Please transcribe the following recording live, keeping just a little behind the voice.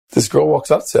This girl walks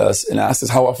up to us and asks us,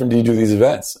 how often do you do these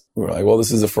events? We were like, well,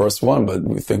 this is the first one, but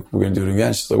we think we're going to do it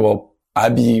again. She's like, well,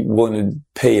 I'd be willing to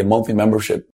pay a monthly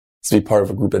membership to be part of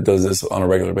a group that does this on a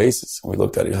regular basis. And we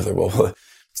looked at each other, well,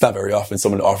 it's not very often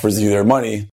someone offers you their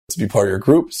money to be part of your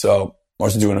group. So, or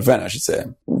to do an event, I should say.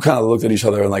 We kind of looked at each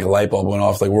other and like a light bulb went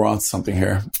off, like we're on something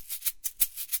here.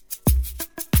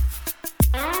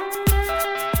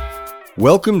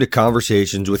 Welcome to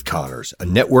Conversations with Connors, a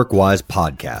NetworkWise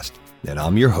podcast, and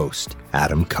I'm your host,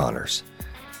 Adam Connors.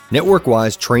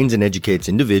 NetworkWise trains and educates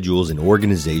individuals and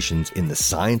organizations in the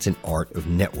science and art of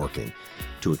networking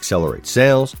to accelerate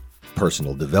sales,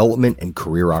 personal development, and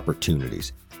career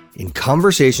opportunities. In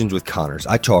Conversations with Connors,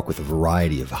 I talk with a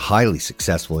variety of highly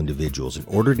successful individuals in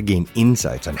order to gain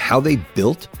insights on how they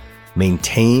built,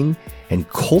 maintained, and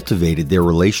cultivated their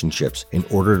relationships in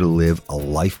order to live a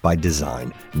life by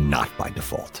design, not by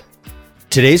default.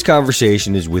 Today's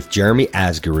conversation is with Jeremy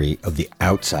Asgary of The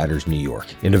Outsiders New York,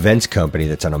 an events company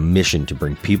that's on a mission to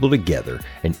bring people together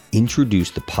and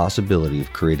introduce the possibility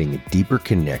of creating a deeper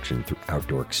connection through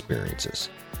outdoor experiences.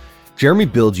 Jeremy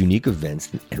builds unique events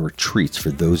and retreats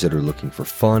for those that are looking for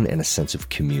fun and a sense of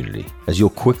community. As you'll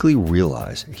quickly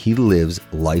realize, he lives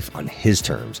life on his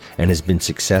terms and has been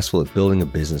successful at building a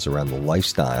business around the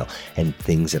lifestyle and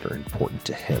things that are important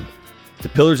to him. The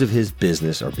pillars of his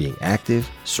business are being active,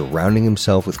 surrounding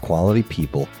himself with quality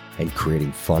people, and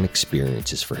creating fun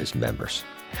experiences for his members.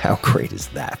 How great is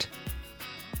that?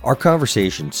 Our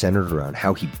conversation centered around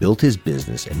how he built his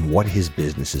business and what his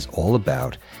business is all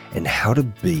about and how to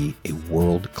be a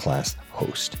world-class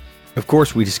host. Of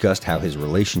course, we discussed how his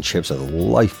relationships are the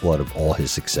lifeblood of all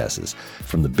his successes,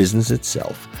 from the business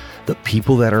itself, the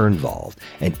people that are involved,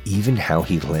 and even how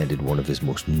he landed one of his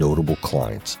most notable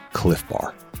clients, Cliff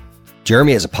Bar.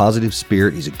 Jeremy has a positive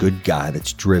spirit. He's a good guy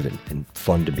that's driven and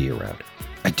fun to be around.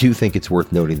 I do think it's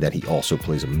worth noting that he also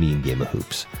plays a mean game of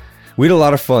hoops. We had a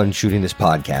lot of fun shooting this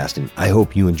podcast, and I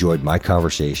hope you enjoyed my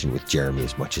conversation with Jeremy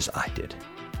as much as I did.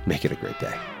 Make it a great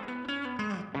day.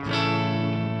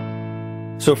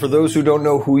 So for those who don't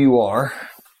know who you are.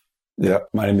 Yeah,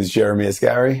 my name is Jeremy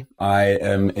Asgary. I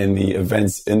am in the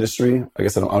events industry. I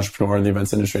guess I'm an entrepreneur in the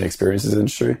events industry and experiences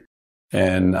industry.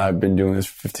 And I've been doing this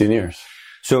for 15 years.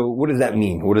 So what does that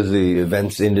mean? What is the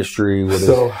events industry?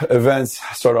 Events,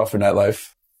 started off in nightlife.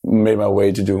 Made my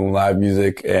way to doing live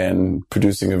music and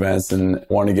producing events and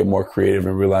wanted to get more creative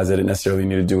and realized I didn't necessarily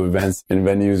need to do events in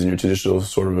venues and your traditional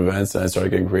sort of events. And I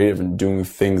started getting creative and doing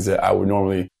things that I would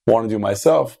normally want to do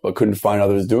myself, but couldn't find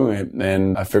others doing it.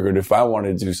 And I figured if I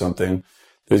wanted to do something,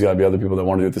 there's got to be other people that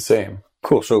want to do it the same.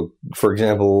 Cool. So, for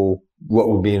example, what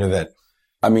would be an event?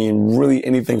 I mean, really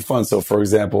anything fun. So, for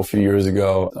example, a few years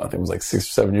ago, I think it was like 6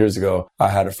 or 7 years ago, I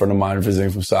had a friend of mine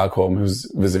visiting from Stockholm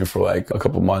who's visiting for like a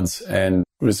couple months, and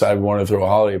we decided we wanted to throw a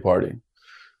holiday party.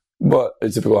 But a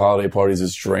typical holiday party is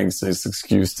just drinks. It's an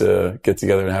excuse to get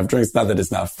together and have drinks. Not that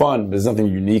it's not fun, but there's nothing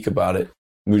unique about it.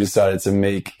 We decided to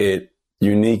make it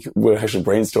unique. We're actually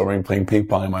brainstorming, playing ping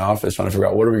pong in my office, trying to figure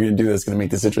out what are we going to do that's going to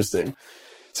make this interesting.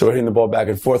 So we're hitting the ball back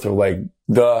and forth. We're like,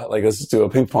 let's just do a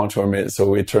ping pong tournament.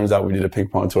 So it turns out we did a ping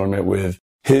pong tournament with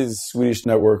his Swedish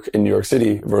network in New York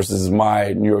City versus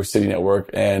my New York City network.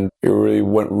 And it really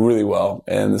went really well.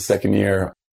 And the second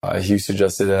year, he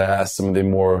suggested that I ask some of the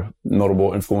more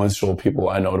notable, influential people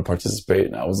I know to participate.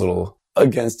 And I was a little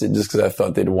against it just because I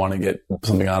thought they'd want to get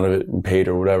something out of it and paid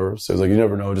or whatever. So it was like, you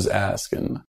never know, just ask.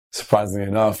 And surprisingly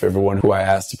enough, everyone who I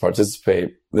asked to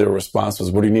participate, their response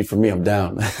was, what do you need from me? I'm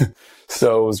down.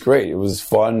 So it was great. It was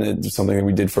fun. It was something that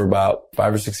we did for about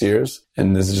 5 or 6 years.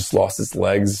 And this just lost its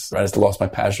legs. I just lost my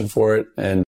passion for it.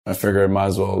 And I figured I might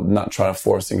as well not try to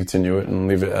force and continue it and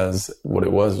leave it as what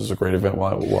it was. It was a great event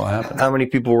while it happened. How many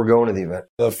people were going to the event?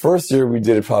 The first year we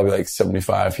did it probably like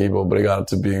 75 people, but it got up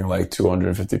to being like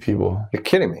 250 people. You're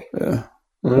kidding me. Yeah.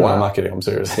 Wow. Well, I'm not kidding. I'm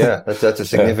serious. Yeah, that's a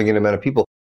significant amount of people.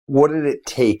 What did it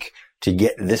take to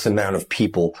get this amount of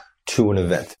people to an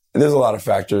event? There's a lot of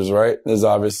factors, right? There's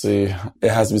obviously, it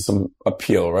has to be some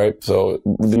appeal, right? So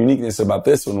the uniqueness about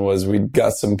this one was we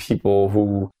got some people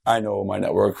who I know in my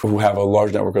network who have a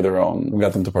large network of their own. We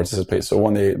got them to participate. So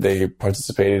one, they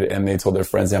participated and they told their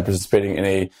friends, I'm participating in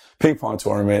a ping pong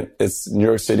tournament. It's New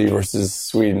York City versus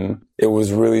Sweden. It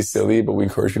was really silly, but we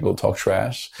encouraged people to talk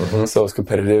trash. Mm-hmm. So it was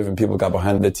competitive and people got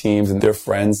behind the teams and their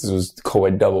friends. It was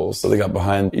co-ed doubles. So they got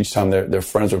behind each time their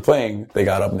friends were playing. They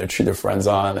got up and they cheered their friends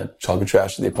on and talking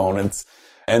trash to the opponents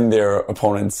and their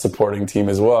opponent's supporting team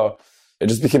as well. It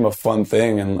just became a fun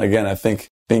thing. And again, I think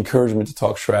the encouragement to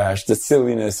talk trash, the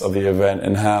silliness of the event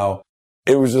and how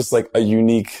it was just like a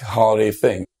unique holiday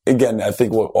thing. Again, I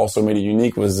think what also made it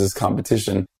unique was this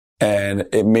competition and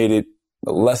it made it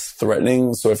less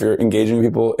threatening. So if you're engaging with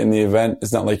people in the event,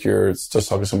 it's not like you're just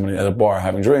talking to someone at a bar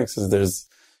having drinks. There's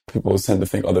people who tend to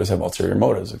think others have ulterior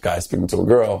motives. A guy speaking to a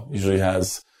girl usually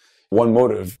has one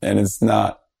motive, and it's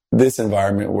not this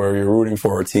environment where you're rooting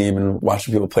for a team and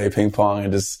watching people play ping pong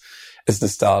and just, it's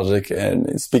nostalgic,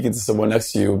 and speaking to someone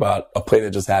next to you about a play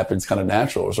that just happened is kind of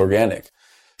natural. It's organic.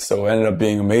 So it ended up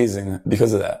being amazing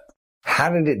because of that.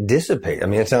 How did it dissipate? I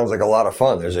mean, it sounds like a lot of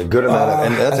fun. There's a good amount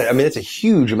of, and it's a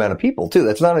huge amount of people too.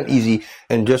 That's not an easy,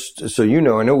 and just so you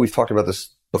know, I know we've talked about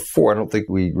this before. I don't think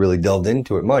we really delved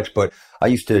into it much, but I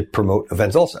used to promote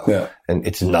events also. Yeah. And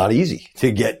it's not easy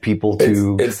to get people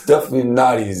to. It's definitely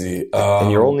not easy.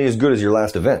 And you're only as good as your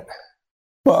last event.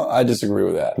 Well, I disagree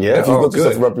with that. Yeah. If you look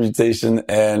at reputation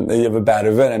and you have a bad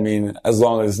event, I mean, as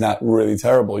long as it's not really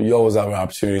terrible, you always have an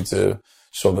opportunity to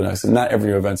show the next. And not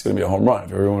every event's going to be a home run.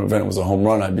 If every event was a home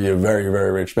run, I'd be a very,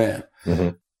 very rich man.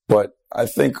 Mm-hmm. But I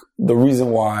think the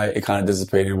reason why it kind of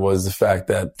dissipated was the fact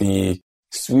that the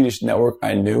Swedish network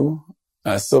I knew,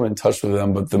 I still in touch with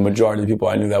them, but the majority of people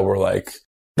I knew that were like,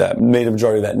 that made a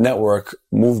majority of that network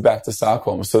moved back to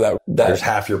Stockholm. So that there's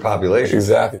half your population.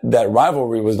 Exactly. That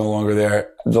rivalry was no longer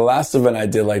there. The last event I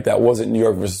did like that wasn't New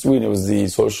York versus Sweden. It was the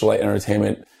Socialite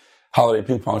Entertainment Holiday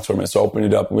Ping Pong Tournament. So I opened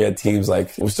it up and we had teams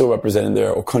like, we're still representing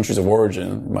their countries of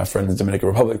origin. My friend's Dominican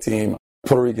Republic team,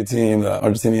 Puerto Rico team, the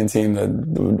Argentinian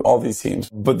team, all these teams.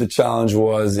 But the challenge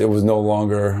was it was no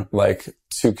longer like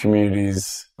two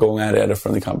communities going at it at a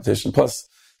friendly competition. Plus,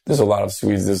 there's a lot of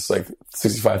Swedes. There's like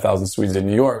 65,000 Swedes in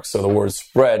New York. So the word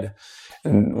spread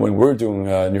and when we're doing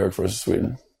New York versus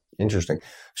Sweden. Interesting.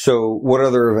 So what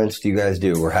other events do you guys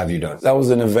do or have you done? That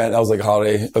was an event. That was like a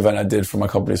holiday event I did for my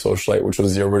company, Socialite, which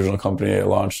was the original company I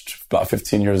launched about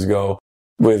 15 years ago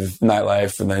with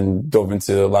nightlife, and then dove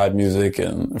into live music.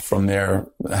 And from there,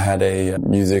 I had a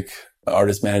music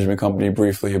artist management company,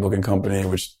 briefly a booking company,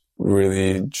 which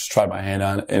really just tried my hand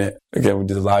on in it. Again, we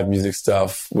did the live music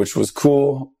stuff, which was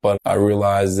cool, but I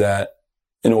realized that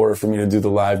in order for me to do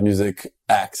the live music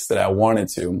acts that I wanted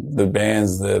to, the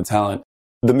bands, the talent,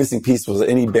 the missing piece was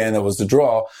any band that was to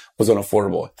draw was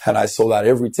unaffordable. Had I sold out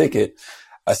every ticket,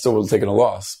 I still would have taken a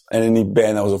loss. And any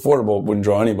band that was affordable wouldn't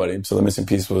draw anybody. So the missing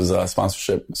piece was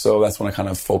sponsorship. So that's when I kind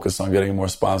of focused on getting more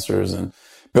sponsors and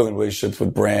building relationships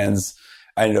with brands.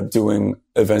 I ended up doing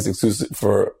events exclusive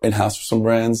for in-house for some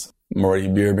brands, Moretti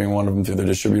Beer being one of them through their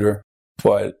distributor.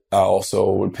 But I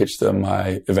also would pitch them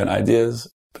my event ideas.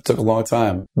 It took a long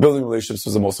time. Building relationships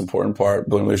was the most important part.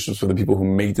 Building relationships with the people who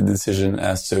make the decision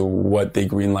as to what they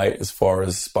greenlight as far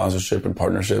as sponsorship and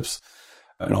partnerships.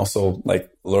 And also like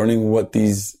learning what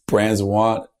these brands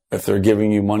want if they're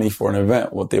giving you money for an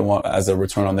event, what they want as a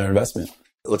return on their investment.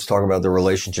 Let's talk about the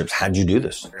relationships. How'd you do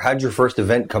this? How'd your first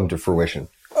event come to fruition?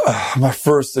 My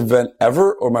first event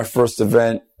ever or my first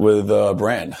event with a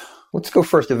brand? Let's go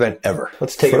first event ever.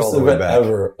 Let's take it all the way back. First event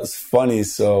ever. It's funny.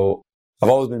 So I've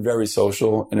always been very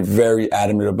social and very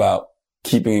adamant about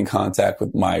keeping in contact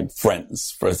with my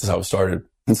friends. That's how it started.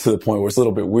 And to the point where it's a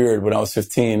little bit weird. When I was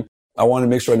 15, I wanted to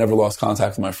make sure I never lost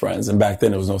contact with my friends. And back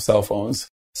then, there was no cell phones.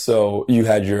 So you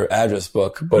had your address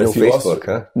book. But no if you Facebook,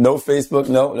 huh? No Facebook.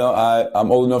 No.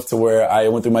 I'm old enough to where I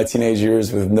went through my teenage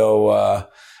years with no,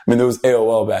 there was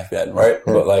AOL back then, right?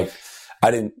 But like,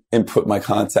 I didn't input my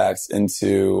contacts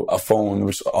into a phone,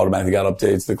 which automatically got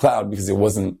updated to the cloud because it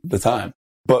wasn't the time.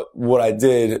 But what I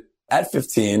did at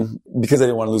 15, because I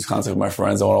didn't want to lose contact with my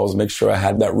friends, I want to always make sure I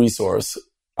had that resource.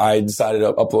 I decided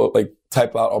to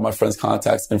type out all my friends'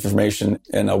 contacts information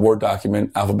in a Word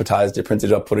document, alphabetized it,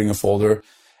 printed it up, put it in a folder.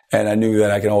 And I knew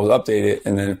that I can always update it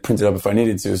and then print it up if I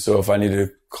needed to. So if I needed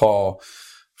to call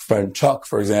friend Chuck,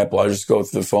 for example, I just go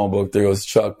through the phone book. There goes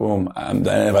Chuck. Boom. And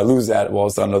if I lose that, well,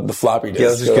 it's on the floppy disk. Yeah, I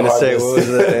was just going to say, what was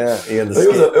it? Yeah,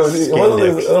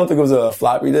 I don't think it was a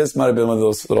floppy disk. Might have been one of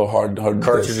those little hard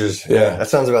cartridges. Yeah, that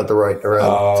sounds about the right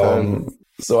around time.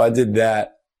 So I did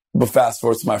that. But fast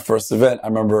forward to my first event, I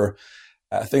remember,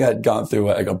 I think I'd gone through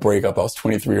like a breakup. I was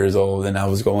 23 years old and I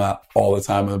was going out all the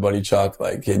time with a buddy Chuck.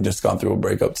 Like he'd just gone through a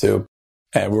breakup too.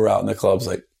 And we were out in the clubs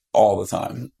like all the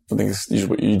time. I think it's usually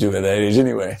what you do at that age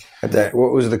anyway.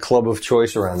 What was the club of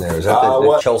choice around there? Is that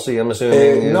the Chelsea, I'm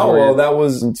assuming? That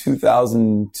was in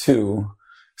 2002.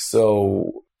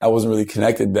 So I wasn't really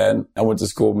connected then. I went to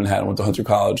school in Manhattan, went to Hunter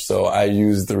College. So I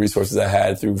used the resources I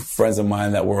had through friends of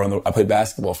mine that were I played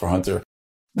basketball for Hunter.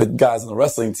 The guys on the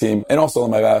wrestling team and also on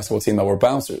my basketball team that were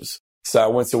bouncers. So I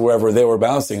went to wherever they were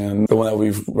bouncing, and the one that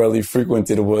we really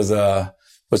frequented was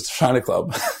China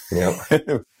Club.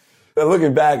 Yep.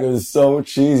 Looking back, it was so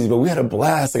cheesy, but we had a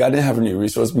blast. Like I didn't have any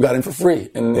resources. We got in for free.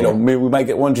 And, maybe we might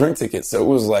get one drink ticket. So it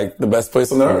was like the best place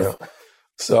on the earth.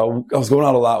 So I was going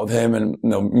out a lot with him and,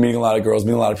 meeting a lot of girls,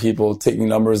 meeting a lot of people, taking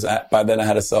numbers. By then I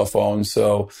had a cell phone.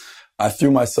 So I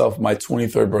threw myself my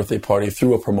 23rd birthday party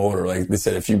through a promoter. Like they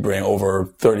said, if you bring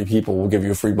over 30 people, we'll give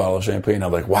you a free bottle of champagne.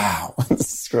 I'm like, wow,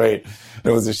 this is great. It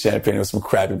was a champagne. It was some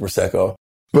crappy Prosecco.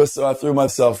 But so I threw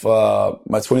myself,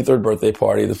 my 23rd birthday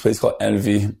party, this place called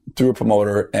Envy, through a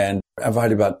promoter, and I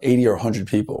invited about 80 or 100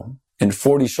 people and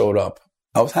 40 showed up.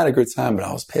 Had a good time, but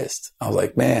I was pissed. I was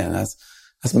like, man, that's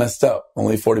messed up.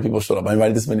 Only 40 people showed up. I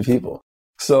invited this many people.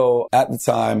 So at the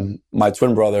time, my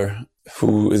twin brother,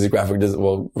 who is was a graphic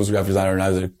designer and I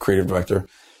was a creative director,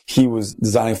 he was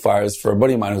designing flyers for a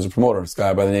buddy of mine who's a promoter, this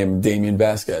guy by the name of Damian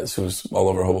Vasquez, who's all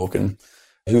over Hoboken.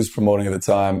 He was promoting at the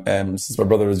time, and since my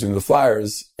brother was doing the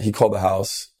flyers, he called the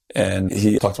house and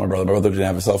he talked to my brother. My brother didn't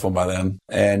have a cell phone by then,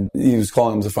 and he was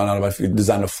calling him to find out if he could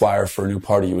design a flyer for a new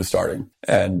party he was starting.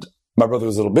 And my brother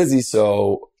was a little busy,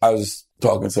 so I was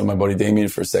talking to my buddy Damien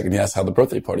for a second. He asked how the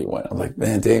birthday party went. I was like,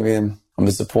 man, Damien, I'm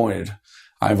disappointed.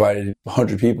 I invited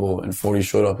 100 people and 40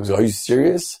 showed up. He goes, are you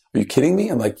serious? Are you kidding me?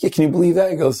 I'm like, yeah, can you believe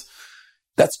that? He goes,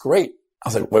 that's great. I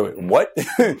was like, wait, what?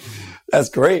 That's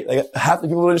great. Like half the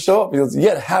people didn't show up. He goes,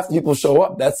 yeah, half the people show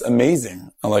up. That's amazing.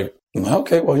 I'm like,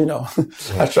 okay, well,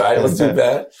 I tried. It wasn't too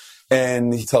bad.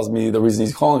 And he tells me the reason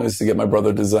he's calling is to get my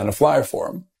brother to design a flyer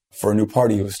for him for a new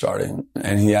party he was starting.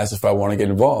 And he asked if I want to get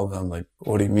involved. I'm like,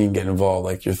 what do you mean get involved?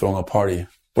 Like you're throwing a party.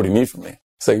 What do you need from me?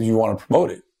 It's like, you want to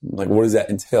promote it. I'm like, what does that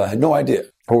entail? I had no idea.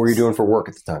 What were you doing for work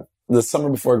at the time? The summer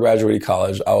before I graduated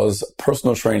college, I was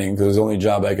personal training because it was the only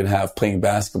job I could have playing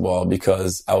basketball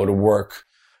because I would work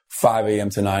 5 a.m.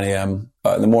 to 9 a.m.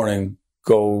 In the morning,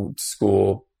 go to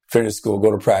school, finish school,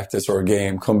 go to practice or a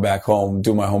game, come back home,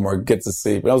 do my homework, get to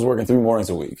sleep. And I was working 3 mornings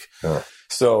a week.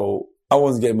 So I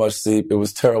wasn't getting much sleep. It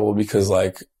was terrible because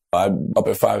I'd up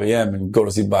at 5 a.m. and go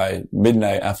to sleep by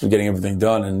midnight after getting everything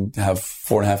done and have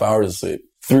 4.5 hours of sleep.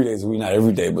 3 days a week, not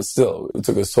every day, but still, it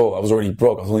took its toll. I was already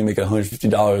broke. I was only making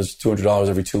 $150, $200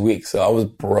 every 2 weeks. So I was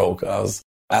broke. I was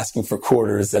asking for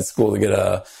quarters at school to get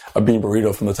a bean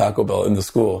burrito from the Taco Bell in the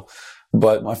school.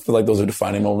 But I feel like those are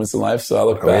defining moments in life. So I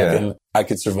look back and I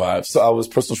could survive. So I was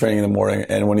personal training in the morning.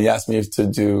 And when he asked me to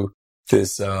do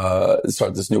this,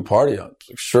 start this new party, I was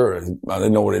like, sure. I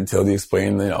didn't know what it entailed. He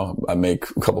explained, I make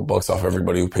a couple bucks off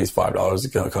everybody who pays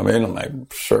 $5 to come in. I'm like,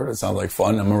 sure, it sounds like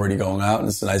fun. I'm already going out and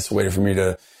it's a nice way for me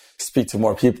to speak to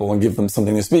more people and give them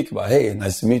something to speak about. Hey,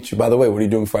 nice to meet you. By the way, what are you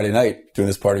doing Friday night? Doing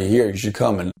this party here. You should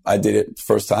come. And I did it the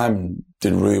first time and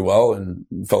did really well and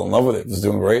fell in love with it. It was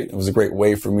doing great. It was a great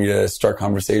way for me to start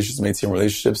conversations, maintain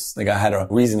relationships. Like I had a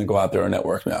reason to go out there and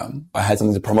network now. I had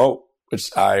something to promote, which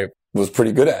I was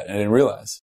pretty good at and I didn't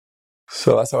realize.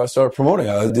 So that's how I started promoting.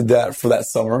 I did that for that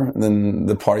summer and then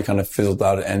the party kind of fizzled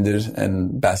out. It ended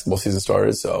and basketball season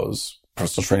started. So I was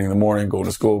personal training in the morning, go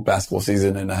to school, basketball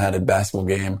season, and I had a basketball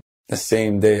game. The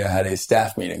same day I had a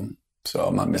staff meeting. So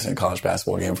I'm not missing a college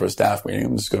basketball game for a staff meeting.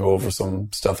 I'm just going to go over some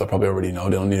stuff I probably already know.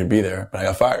 They don't need to be there, but I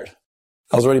got fired.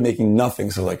 I was already making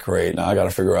nothing. So great. Now I got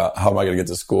to figure out how am I going to get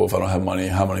to school if I don't have money?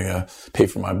 How am I going to pay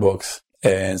for my books?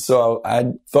 And so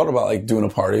I thought about doing a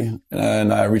party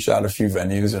and I reached out to a few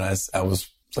venues and I was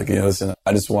like, listen,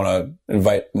 I just want to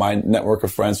invite my network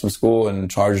of friends from school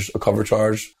and charge a cover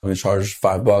charge. Let me charge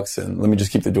 $5 and let me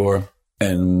just keep the door.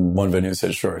 And one venue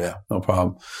said, sure, yeah, no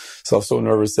problem. So I was so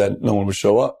nervous that no one would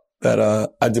show up that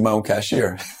I did my own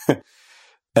cashier. And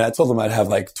I told them I'd have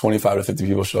 25 to 50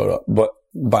 people showed up. But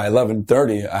by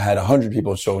 11:30, I had 100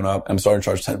 people showing up. I'm starting to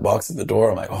charge $10 at the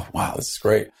door. I'm like, oh, wow, this is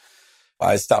great.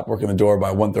 I stopped working the door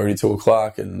by 1:30, 2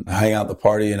 o'clock and hang out at the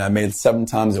party. And I made 7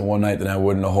 times in one night than I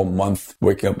would in a whole month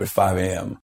waking up at 5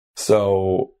 a.m.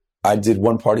 So I did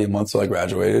one party a month till I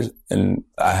graduated and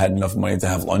I had enough money to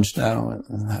have lunch now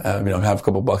and have a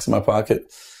couple bucks in my pocket.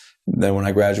 Then when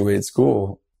I graduated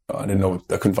school, I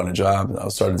couldn't find a job. I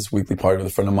started this weekly party with a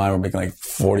friend of mine. We're making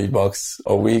 $40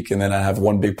 a week. And then I have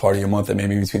one big party a month that made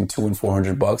me between $200 and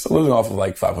 $400. I'm living off of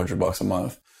 $500 a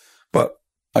month, but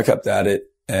I kept at it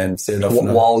and stayed enough.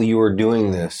 While you were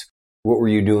doing this, what were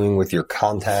you doing with your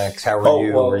contacts? How were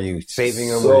you? Were you saving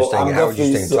them? How would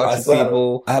you stay in touch with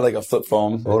people? I had a flip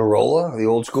phone. Motorola? The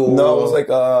old school? No, it was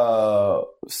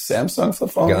a Samsung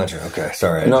flip phone. Gotcha. Okay.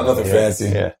 Sorry. Nothing fancy.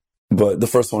 Yeah. But the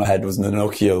first one I had was the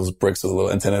Nokia, those bricks with a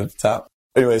little antenna at the top.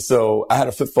 Anyway, so I had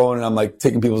a flip phone and I'm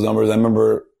taking people's numbers. I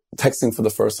remember texting for the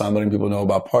first time, letting people know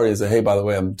about parties. Hey, by the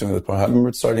way, I'm doing this party. I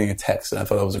remember starting a text and I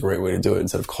thought that was a great way to do it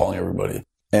instead of calling everybody.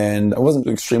 And I wasn't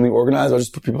extremely organized. I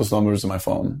just put people's numbers in my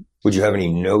phone. Would you have any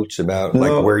notes about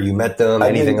where you met them,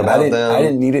 anything about them? I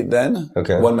didn't need it then.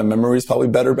 Okay. One, my memory is probably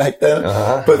better back then.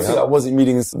 I wasn't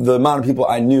meeting the amount of people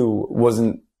I knew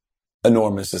wasn't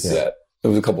enormous just yet. It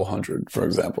was a couple hundred, for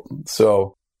example.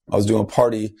 So I was doing a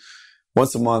party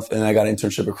once a month, and I got an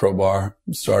internship at Crowbar.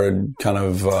 Started kind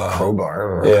of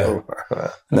Crowbar,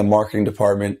 in the marketing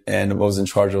department, and I was in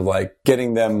charge of like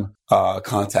getting them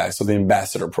contacts, so the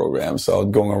ambassador program. So I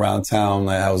was going around town,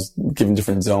 like, I was giving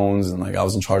different zones, and like I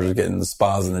was in charge of getting the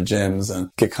spas and the gyms and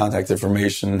get contact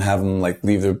information, have them like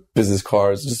leave their business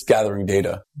cards, just gathering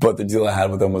data. But the deal I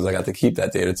had with them was I got to keep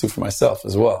that data too for myself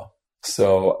as well.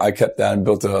 So I kept that and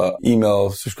built a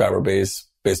email subscriber base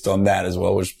based on that as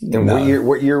well. Which and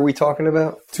what year are we talking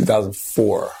about?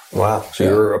 2004. Wow. So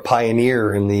you're a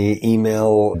pioneer in the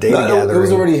email data gathering. It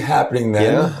was already happening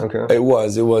then. Yeah. Okay. It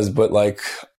was, but like,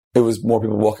 it was more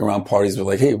people walking around parties with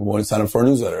like, hey, we want to sign up for a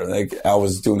newsletter. Like I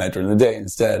was doing that during the day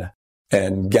instead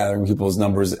and gathering people's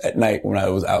numbers at night when I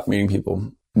was out meeting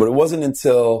people. But it wasn't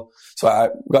until, so I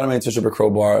got my internship at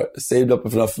Crowbar, saved up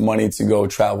enough money to go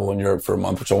travel in Europe for a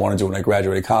month, which I wanted to do when I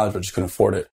graduated college, but I just couldn't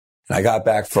afford it. And I got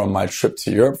back from my trip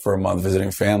to Europe for a month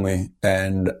visiting family.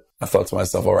 And I thought to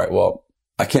myself, all right, well,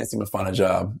 I can't seem to find a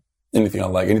job. Anything I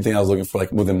like, anything I was looking for,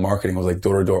 like within marketing was like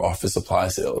door-to-door office supply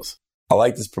sales. I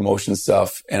like this promotion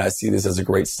stuff, and I see this as a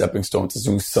great stepping stone to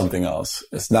do something else.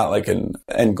 It's not like an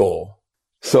end goal.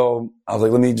 So I was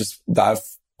like, let me just dive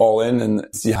all in and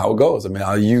see how it goes. I mean,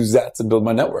 I'll use that to build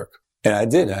my network. And I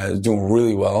did. I was doing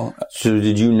really well. So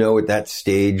did you know at that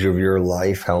stage of your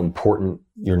life how important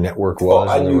your network was?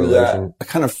 I knew that. I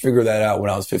kind of figured that out when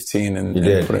I was 15. You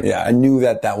did? I knew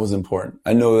that was important.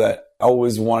 I know that I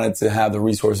always wanted to have the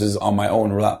resources on my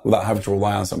own without having to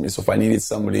rely on somebody. So if I needed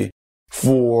somebody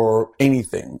for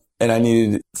anything and I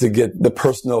needed to get the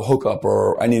personal hookup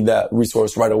or I need that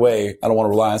resource right away, I don't want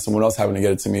to rely on someone else having to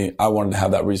get it to me. I wanted to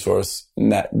have that resource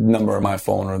and that number in my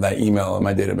phone or that email in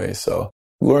my database. So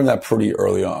learned that pretty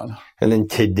early on. And then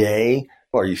today,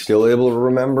 are you still able to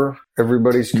remember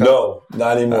everybody's contact? No,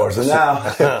 not anymore. So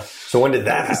now. So when did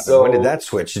that happen? When did that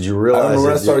switch? Did you realize? I remember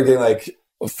when I started getting like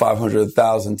 500,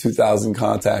 1,000, 2,000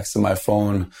 contacts in my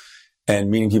phone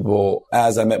and meeting people.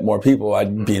 As I met more people,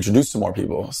 I'd be introduced to more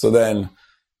people. So then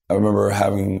I remember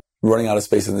running out of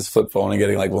space in this flip phone and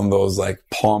getting like one of those like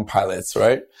Palm Pilots,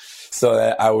 right? So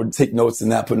that I would take notes in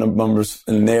that, put numbers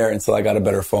in there until I got a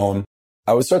better phone.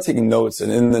 I would start taking notes,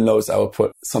 and in the notes, I would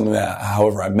put something that,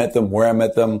 however I met them, where I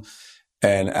met them.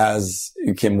 And as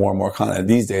it became more and more content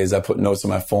these days, I put notes on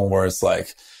my phone where it's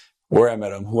like where I met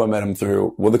them, who I met them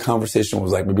through, what the conversation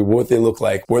was like, maybe what they look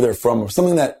like, where they're from, or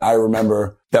something that I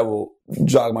remember that will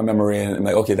jog my memory and I'm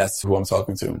like, okay, that's who I'm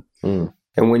talking to. Mm.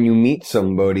 And when you meet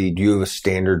somebody, do you have a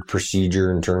standard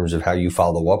procedure in terms of how you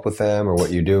follow up with them or what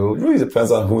you do? It really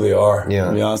depends on who they are. Yeah.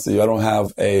 To be honest with you, I don't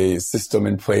have a system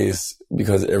in place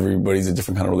because everybody's a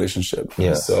different kind of relationship.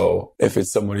 Yeah. So if it's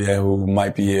somebody who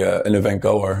might be an event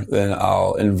goer, then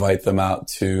I'll invite them out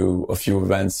to a few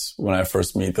events when I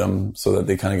first meet them so that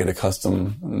they kind of get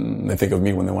accustomed and they think of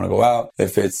me when they want to go out.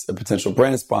 If it's a potential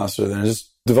brand sponsor, then it's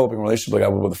just developing a relationship like I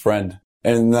would with a friend.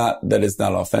 And not that it's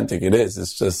not authentic. It is.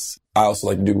 It's just, I also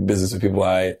like to do business with people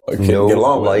I can get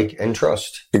along with. Like, and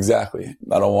trust. Exactly.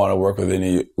 I don't want to work with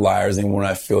any liars. Anyone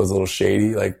I feel is a little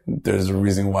shady. Like, there's a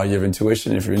reason why you have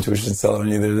intuition. If your intuition is telling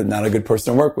you they're not a good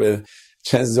person to work with,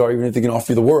 chances are, even if they can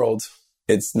offer you the world,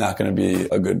 it's not going to be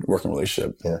a good working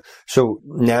relationship. Yeah. So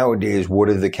nowadays, what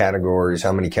are the categories?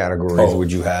 How many categories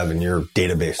would you have in your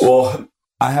database? Well,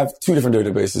 I have two different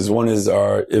databases. One is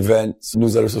our event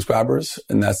newsletter subscribers,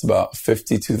 and that's about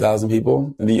 52,000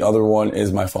 people. The other one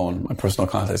is my phone, my personal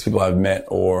contacts, people I've met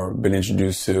or been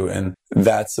introduced to, and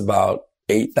that's about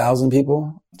 8,000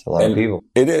 people. It's a lot of people.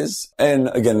 It is. And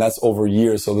again, that's over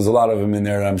years. So there's a lot of them in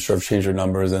there that I'm sure have changed their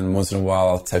numbers. And once in a while,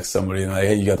 I'll text somebody and like,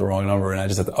 hey, you got the wrong number. And I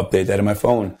just have to update that in my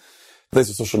phone. Thanks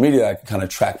to social media, I can kind of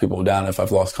track people down if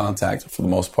I've lost contact for the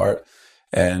most part,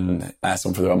 and ask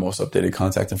them for their most updated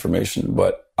contact information.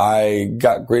 But I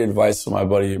got great advice from my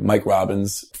buddy, Mike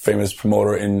Robbins, famous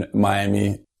promoter in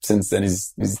Miami. Since then,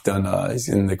 he's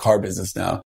in the car business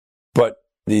now. But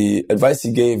the advice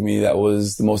he gave me that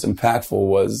was the most impactful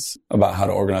was about how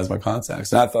to organize my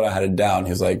contacts. And I thought I had it down.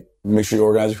 He was like, make sure you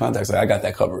organize your contacts. Like, I got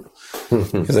that covered.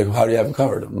 He's like, well, how do you have it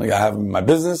covered? I'm like, I have my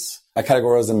business. I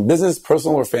categorize them business,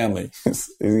 personal, or family.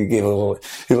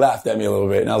 He laughed at me a little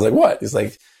bit. And I was like, what? He's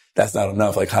like, that's not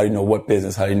enough. Like, how do you know what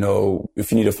business? How do you know if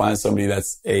you need to find somebody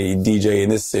that's a DJ in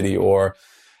this city or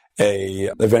a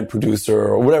event producer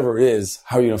or whatever it is?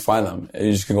 How are you going to find them? And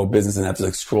you just can go business and have to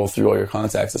like scroll through all your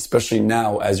contacts, especially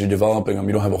now as you're developing them.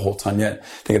 You don't have a whole ton yet. I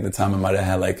think at the time I might have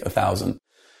had like 1,000.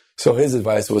 So his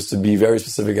advice was to be very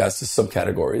specific as to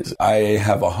subcategories. I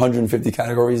have 150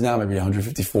 categories now, maybe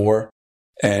 154,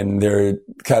 and they're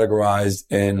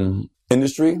categorized in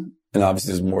industry. And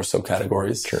obviously there's more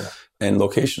subcategories. Sure. And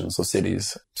locations, so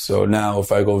cities. So now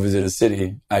if I go visit a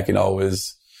city, I can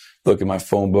always look at my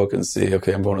phone book and see,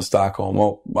 okay, I'm going to Stockholm.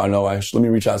 Well, I know let me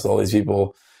reach out to all these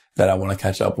people that I want to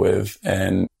catch up with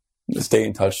and stay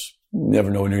in touch. You never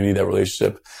know when you're going to need that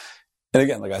relationship. And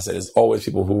again, like I said, it's always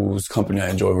people whose company I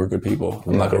enjoy, who are good people.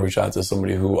 I'm not going to reach out to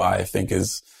somebody who I think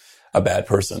is a bad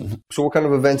person. So what kind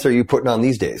of events are you putting on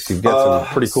these days? You've got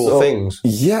some pretty cool things.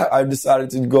 Yeah, I've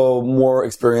decided to go more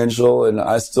experiential, and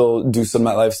I still do some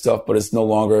nightlife stuff, but it's no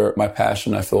longer my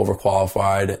passion. I feel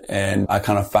overqualified, and I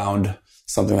kind of found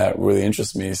something that really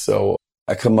interests me. So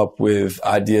I come up with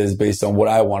ideas based on what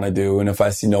I want to do. And if I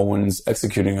see no one's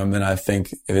executing them, then I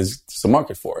think there's a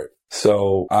market for it.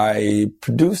 So I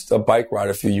produced a bike ride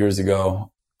a few years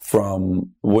ago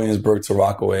from Williamsburg to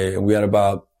Rockaway. And we had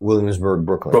about Williamsburg,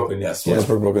 Brooklyn. Yes.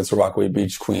 Williamsburg, Brooklyn to Rockaway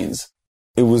Beach, Queens.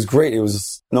 It was great.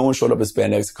 No one showed up in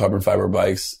spandex and carbon fiber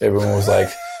bikes. Everyone was like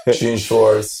jean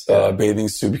shorts, bathing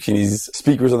suit, bikinis,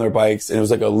 speakers on their bikes. And it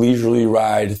was like a leisurely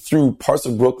ride through parts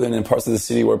of Brooklyn and parts of the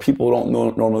city where people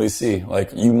don't normally see.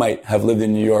 Like, you might have lived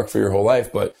in New York for your whole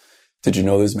life, but did you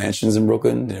know there's mansions in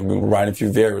Brooklyn? And we were riding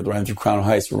through there. We were riding through Crown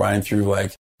Heights. We're riding through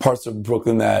like parts of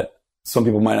Brooklyn that some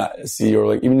people might not see, or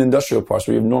like even industrial parts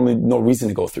where you have normally no reason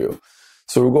to go through.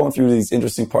 So we're going through these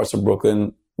interesting parts of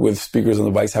Brooklyn with speakers on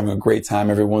the bikes, having a great time.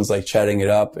 Everyone's like chatting it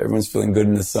up. Everyone's feeling good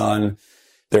in the sun.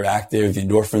 They're active. The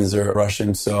endorphins are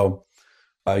rushing. So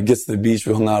it gets to the beach.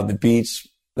 We hung out at the beach.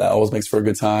 That always makes for a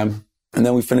good time. And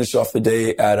then we finished off the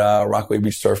day at Rockaway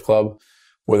Beach Surf Club,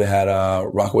 where they had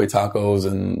Rockaway tacos.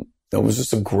 And it was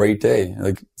just a great day,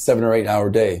 like 7 or 8 hour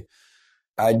day.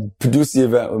 I produced the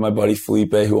event with my buddy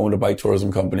Felipe, who owned a bike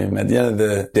tourism company. And at the end of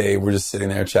the day, we're just sitting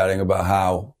there chatting about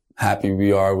how happy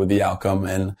we are with the outcome.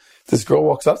 And this girl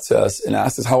walks up to us and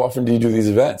asks us, how often do you do these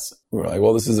events? We were like,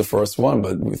 well, this is the first one,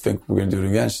 but we think we're going to do it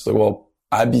again. She's like, well,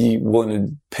 I'd be willing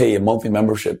to pay a monthly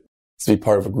membership to be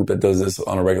part of a group that does this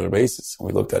on a regular basis. And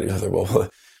we looked at each other, well,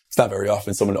 it's not very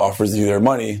often someone offers you their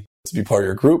money to be part of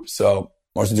your group. So,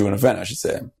 or to do an event, I should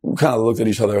say. We kind of looked at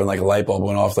each other and like a light bulb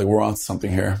went off, like we're on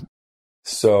something here.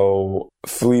 So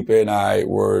Felipe and I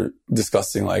were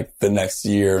discussing like the next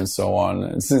year and so on.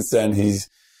 And since then, he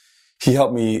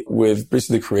helped me with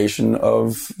basically the creation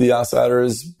of The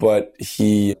Outsiders, but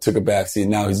he took a backseat.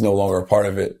 Now he's no longer a part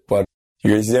of it, but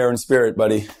he's there in spirit,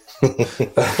 buddy.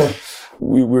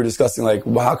 We were discussing like,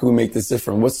 well, how can we make this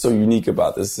different? What's so unique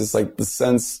about this? It's like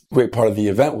great part of the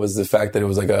event was the fact that it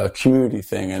was like a community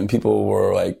thing and people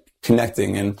were like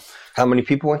connecting. And how many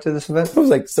people went to this event? It was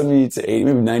like 70 to 80,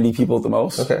 maybe 90 people at the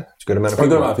most. Okay. It's a good amount of people. A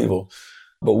good amount of people.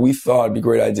 But we thought it'd be a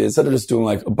great idea, instead of just doing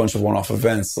like a bunch of one-off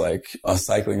events, like a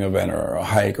cycling event or a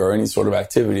hike or any sort of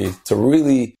activity, to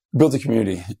really build a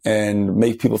community and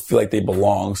make people feel like they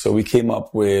belong. So we came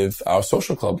up with our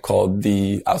social club called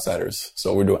The Outsiders.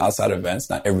 So we're doing outside events.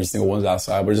 Not every single one's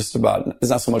outside, but it's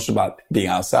not so much about being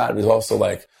outside. It's also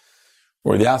like,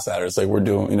 we're the outsiders. Like we're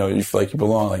doing, you feel like you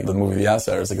belong, like the movie The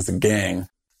Outsiders, like it's a gang.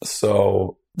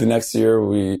 So the next year,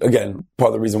 part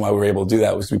of the reason why we were able to do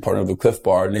that was we partnered with Cliff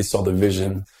Bar, and they saw the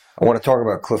vision. I want to talk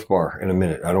about Cliff Bar in a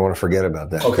minute. I don't want to forget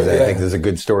about that because I think there's a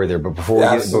good story there. But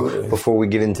before we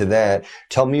get into that,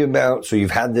 tell me about, so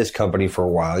you've had this company for a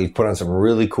while. You've put on some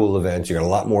really cool events. You got a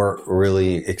lot more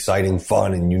really exciting,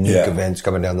 fun, and unique events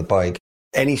coming down the pike.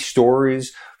 Any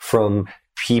stories from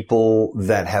people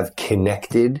that have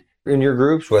connected in your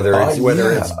groups, whether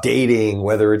it's dating,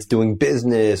 whether it's doing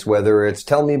business,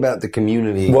 tell me about the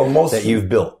community that you've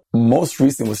built. Most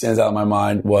recently, what stands out in my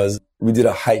mind was we did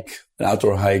an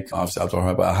outdoor hike, obviously outdoor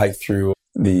hike, but a hike through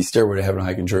the Stairway to Heaven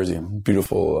hike in Jersey.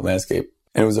 Beautiful landscape.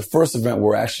 And it was the first event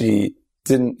where I actually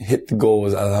didn't hit the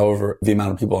goals, however, the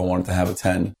amount of people I wanted to have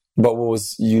attend. But what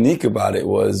was unique about it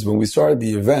was when we started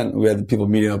the event, we had the people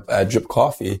meeting up at Drip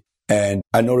Coffee, and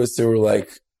I noticed there were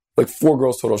like 4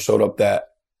 girls total showed up that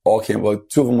all came,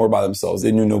 2 of them were by themselves.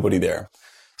 They knew nobody there.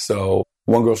 So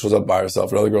one girl shows up by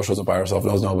herself, another girl shows up by herself,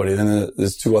 knows nobody. Then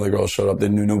there's 2 other girls showed up. They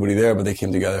knew nobody there, but they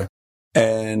came together.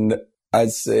 And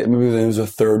I'd say maybe there was a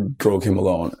 3rd girl came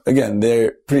alone. Again,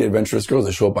 they're pretty adventurous girls.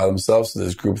 They show up by themselves to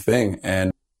this group thing.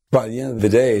 And by the end of the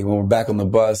day, when we're back on the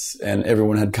bus and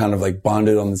everyone had kind of like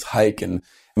bonded on this hike and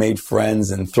made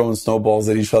friends and thrown snowballs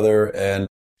at each other and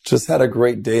just had a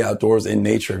great day outdoors in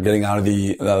nature, getting out of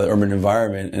the urban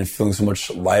environment and feeling so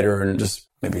much lighter and just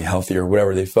maybe healthier,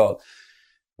 whatever they felt.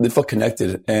 They felt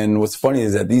connected. And what's funny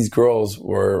is that these girls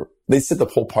they set the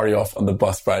whole party off on the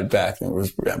bus ride back. They were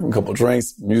having a couple of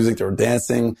drinks, music, they were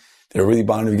dancing. They were really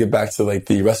bonded to get back to like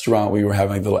the restaurant we were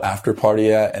having like the little after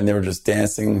party at, and they were just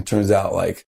dancing. Turns out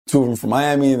like 2 of them from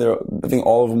Miami. I think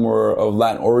all of them were of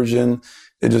Latin origin.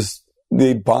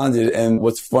 They bonded. And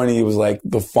what's funny was like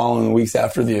the following weeks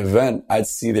after the event, I'd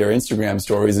see their Instagram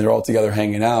stories and they're all together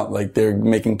hanging out. Like they're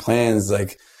making plans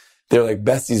like they're like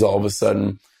besties all of a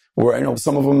sudden. Where I know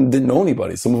some of them didn't know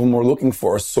anybody. Some of them were looking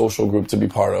for a social group to be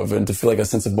part of and to feel like a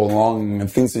sense of belonging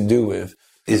and things to do with.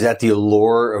 Is that the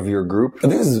allure of your group? I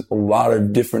think there's a lot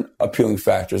of different appealing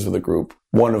factors with a group.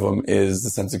 One of them is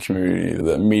the sense of community,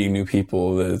 the meeting new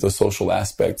people, the social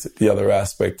aspect. The other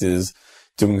aspect is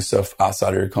doing stuff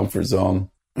outside of your comfort zone.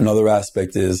 Another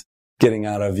aspect is getting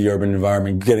out of the urban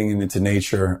environment, getting into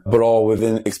nature, but all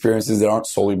within experiences that aren't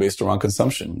solely based around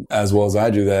consumption, as well as I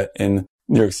do that in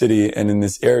New York City and in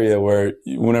this area where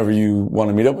whenever you want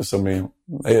to meet up with somebody,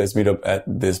 hey, let's meet up at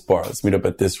this bar. Let's meet up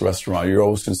at this restaurant. You're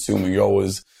always consuming. You're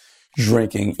always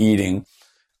drinking, eating.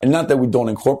 And not that we don't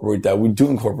incorporate that. We do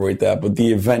incorporate that, but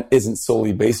the event isn't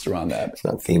solely based around that. It's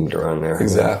not themed around there.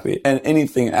 Exactly. Yeah. And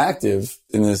anything active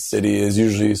in this city is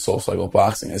usually SoulCycle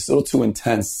boxing. It's still too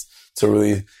intense to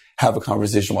really have a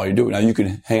conversation while you do it. Now, you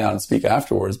can hang out and speak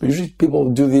afterwards, but usually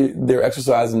people do their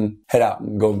exercise and head out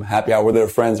and go happy hour where their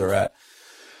friends are at.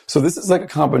 So this is like a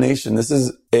combination. This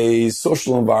is a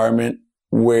social environment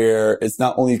where it's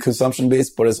not only consumption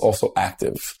based, but it's also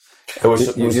active.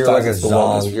 You're like a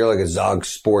Zog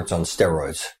Sports on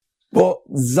steroids. Well,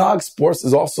 Zog Sports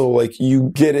is also like you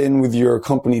get in with your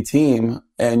company team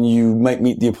and you might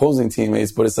meet the opposing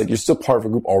teammates, but it's like you're still part of a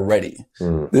group already.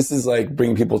 This is like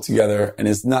bringing people together, and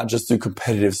it's not just through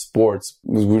competitive sports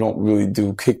because we don't really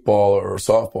do kickball or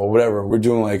softball, whatever. We're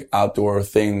doing like outdoor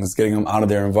things, getting them out of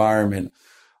their environment.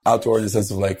 Outdoor in the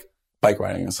sense of like bike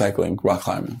riding and cycling, rock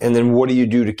climbing. And then what do you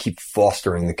do to keep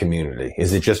fostering the community?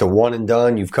 Is it just a one and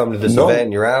done? You've come to this event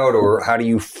and you're out, or how do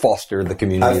you foster the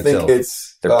community itself? I think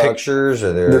it's pictures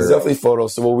or there's definitely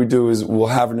photos. So what we do is we'll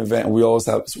have an event. We always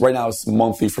have, right now it's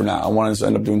monthly for now. I want to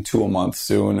end up doing 2 a month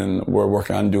soon, and we're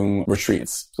working on doing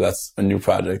retreats. So that's a new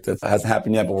project that hasn't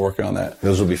happened yet, but we're working on that.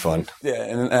 Those will be fun. Yeah.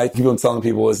 And I keep on telling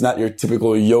people it's not your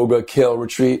typical yoga kill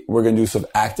retreat. We're going to do some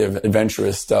active,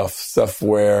 adventurous stuff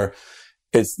where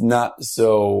it's not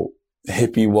so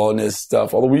hippie wellness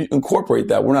stuff. Although we incorporate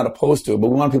that, we're not opposed to it, but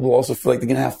we want people to also feel like they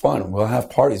can have fun. We'll have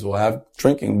parties, we'll have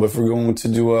drinking. But if we're going to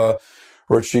do a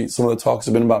retreat, some of the talks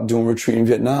have been about doing a retreat in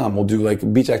Vietnam. We'll do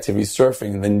like beach activities,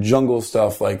 surfing, and then jungle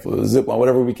stuff like zip line,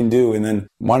 whatever we can do. And then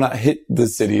why not hit the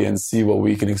city and see what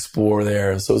we can explore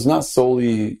there? So it's not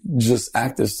solely just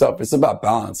active stuff. It's about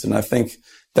balance. And I think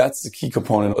that's the key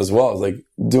component as well, is like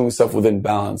doing stuff within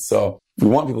balance. So we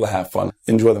want people to have fun,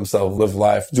 enjoy themselves, live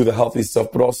life, do the healthy stuff,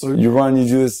 but also you run, you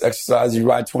do this exercise, you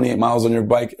ride 28 miles on your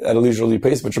bike at a leisurely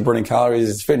pace, but you're burning calories,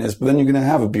 it's fitness, but then you're going to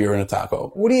have a beer and a taco.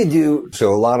 What do you do?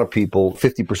 So a lot of people,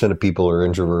 50% of people are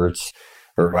introverts,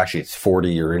 or actually it's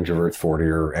 40 are introverts, 40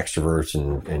 are extroverts,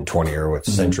 and 20 are what's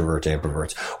introverts,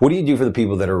 ambiverts. What do you do for the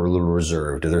people that are a little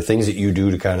reserved? Are there things that you do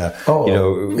to kind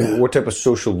of, what type of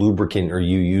social lubricant are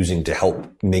you using to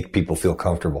help make people feel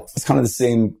comfortable? It's kind of the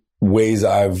same ways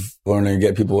I've learned to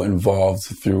get people involved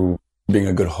through being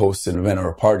a good host at an event or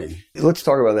a party. Let's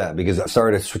talk about that, because I'm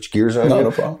sorry to switch gears on you,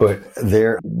 no problem. But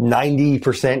they're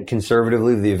 90%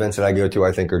 conservatively, the events that I go to,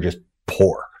 I think are just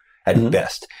poor at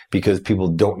best, because people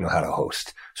don't know how to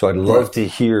host. So I'd love to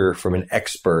hear from an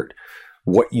expert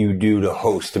what you do to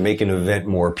host, to make an event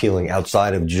more appealing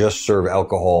outside of just serve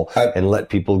alcohol and let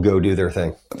people go do their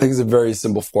thing. I think it's a very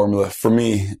simple formula. For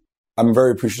me, I'm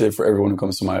very appreciative for everyone who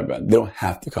comes to my event. They don't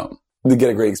have to come. They get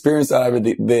a great experience out of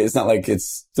it. It's not like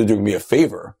they're doing me a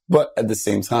favor. But at the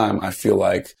same time, I feel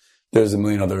like there's a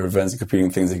million other events and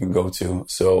competing things they can go to.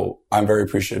 So I'm very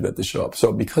appreciative that they show up.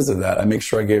 So because of that, I make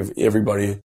sure I give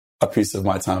everybody a piece of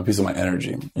my time, a piece of my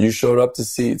energy. You showed up to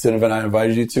an event I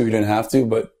invited you to. You didn't have to,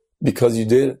 but because you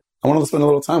did, I want to spend a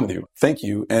little time with you. Thank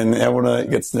you. And I want to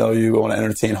get to know you. I want to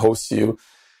entertain, host you.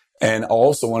 And I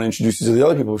also want to introduce you to the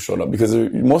other people who showed up, because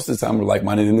most of the time we're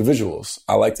like-minded individuals.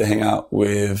 I like to hang out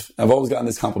with, I've always gotten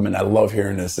this compliment. I love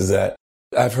hearing this, is that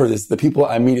I've heard this. The people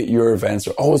I meet at your events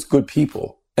are always good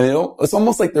people. And it's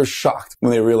almost like they're shocked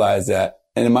when they realize that.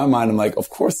 And in my mind, I'm like,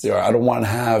 of course they are. I don't want to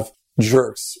have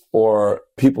jerks or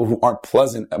people who aren't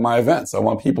pleasant at my events. I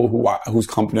want people whose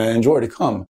company I enjoy to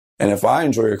come. And if I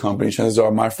enjoy your company, chances are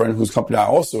my friend whose company I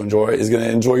also enjoy is going to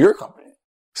enjoy your company.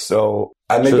 So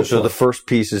So the first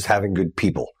piece is having good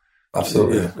people.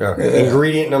 Absolutely. Okay. Yeah.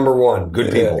 Ingredient number one,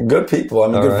 good people. Good people. I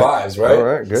mean, good vibes, right? All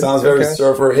right, good. Sounds very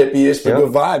surfer, hippie-ish, but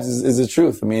good vibes is the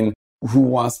truth. I mean, who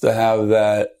wants to have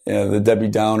that, the Debbie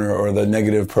Downer or the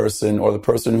negative person or the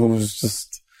person who's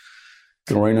just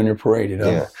going to rain on your parade,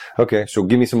 Yeah. Okay. So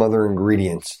give me some other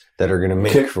ingredients that are going to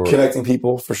make connecting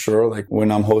people, for sure. Like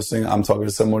when I'm hosting, I'm talking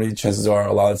to somebody, chances are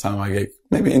a lot of the time I get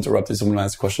maybe interrupted. Someone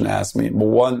asks a question to ask me,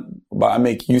 but I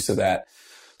make use of that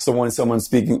So when someone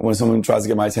tries to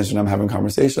get my attention, I'm having a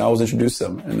conversation, I always introduce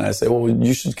them. And I say, well,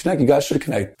 you should connect. You guys should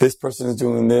connect. This person is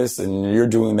doing this and you're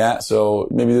doing that. So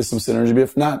maybe there's some synergy, but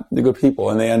if not, they're good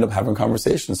people. And they end up having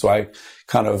conversations. So I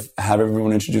kind of have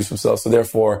everyone introduce themselves. So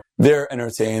therefore, they're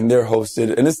entertained, they're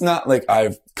hosted. And it's not like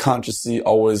I've consciously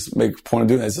always make a point of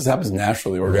doing that. It just happens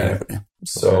naturally, organically.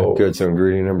 So good. So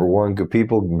ingredient number one, good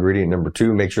people. Ingredient number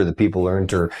two, make sure the people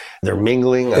they're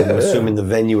mingling. I'm assuming the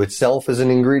venue itself is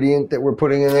an ingredient that we're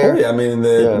putting in there. Oh, yeah. I mean,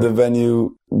 the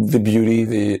venue, the beauty,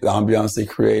 the ambiance they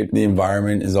create, the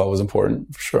environment is always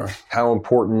important, for sure. How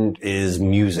important is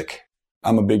music?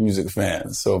 I'm a big music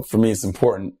fan. So for me, it's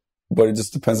important, but it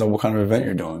just depends on what kind of event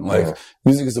you're doing. Like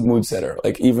music is a mood setter.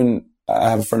 Like even I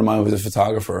have a friend of mine who's a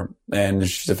photographer and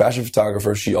she's a fashion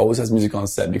photographer. She always has music on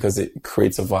set because it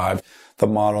creates a vibe. The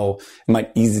model, it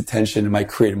might ease the tension. It might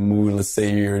create a mood. Let's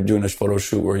say you're doing a photo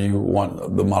shoot where you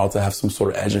want the model to have some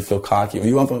sort of edge and feel cocky. Or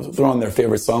you want them to throw on their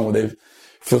favorite song where they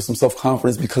feel some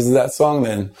self-confidence because of that song,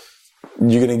 then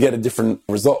you're going to get a different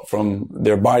result from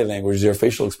their body language, their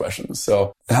facial expressions.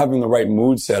 So having the right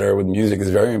mood setter with music is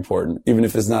very important, even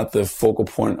if it's not the focal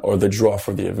point or the draw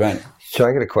for the event. So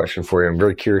I got a question for you. I'm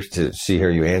very curious to see how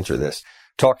you answer this.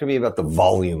 Talk to me about the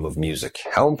volume of music.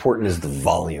 How important is the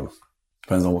volume?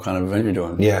 Depends on what kind of event you're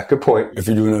doing. Yeah, good point. If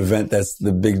you're doing an event that's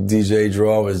the big DJ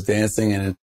draw is dancing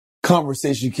and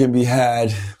conversation can be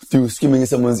had through screaming in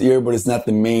someone's ear, but it's not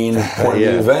the main point of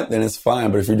the event, then it's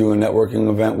fine. But if you're doing a networking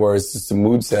event where it's just a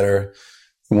mood setter,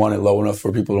 you want it low enough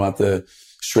where people don't have to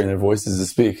strain their voices to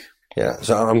speak. Yeah,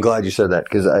 so I'm glad you said that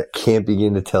because I can't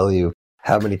begin to tell you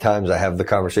how many times I have the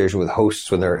conversation with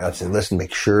hosts when I say, listen,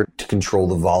 make sure to control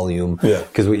the volume. Yeah.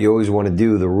 Because what you always want to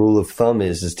do, the rule of thumb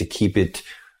is to keep it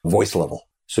voice level.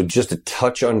 So just a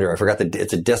touch under. I forgot that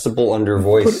it's a decibel under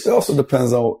voice. But it also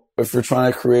depends on if you're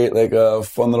trying to create like a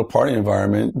fun little party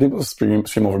environment. People scream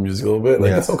over music a little bit.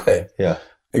 Like it's okay. Yeah.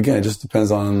 Again, it just depends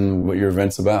on what your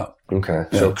event's about. Okay.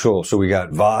 Yeah. So cool. So we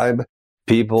got vibe,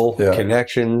 people,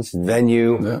 connections,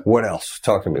 venue. Yeah. What else?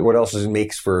 Talk to me. What else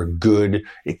makes for a good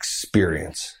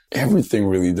experience? Everything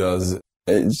really does.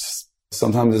 It's just,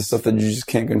 sometimes it's stuff that you just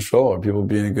can't control, or people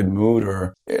be in a good mood,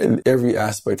 or every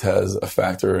aspect has a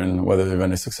factor in whether the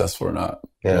event is successful or not.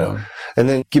 Yeah. You know? And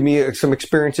then give me some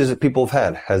experiences that people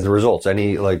have had as the results.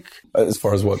 Any as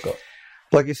far as what go?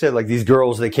 Like you said, like these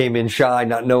girls, they came in shy,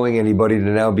 not knowing anybody, to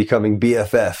now becoming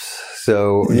BFFs.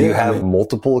 So do you have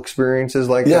multiple experiences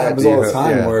like that? Yeah, it happens all the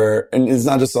time where, and it's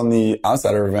not just on the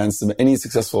outsider events, any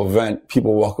successful event,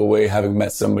 people walk away having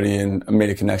met somebody and made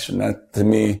a connection. That, to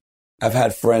me, I've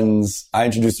had friends, I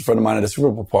introduced a friend of mine at a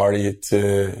Super Bowl party to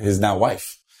his now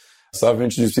wife. So I've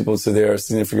introduced people to their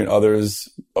significant others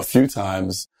a few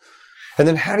times. And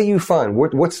then how do you find,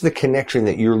 what's the connection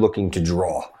that you're looking to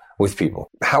draw with people?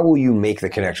 How will you make the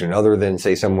connection other than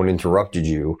say someone interrupted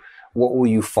you? What will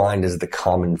you find as the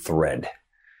common thread?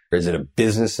 Is it a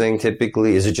business thing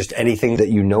typically? Is it just anything that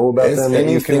you know about them?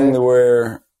 Anything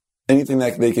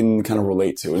that they can kind of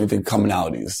relate to, anything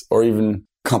commonalities, or even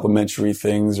complimentary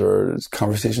things or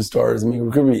conversation starters. I mean,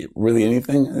 it could be really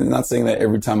anything. I'm not saying that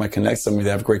every time I connect somebody,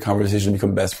 they have a great conversation,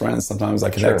 become best friends. Sometimes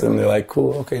I connect them, they're like,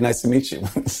 cool, okay, nice to meet you.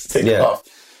 Take it off.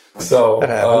 So,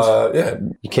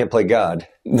 you can't play God.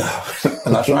 No,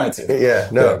 I'm not trying to.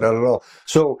 Not at all.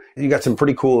 So you got some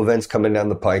pretty cool events coming down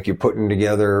the pike. You're putting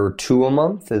together 2 a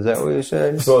month. Is that what you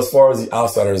said? So as far as the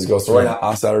Outsiders go, so right now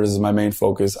Outsiders is my main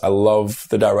focus. I love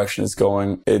the direction it's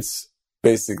going. It's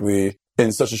basically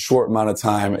in such a short amount of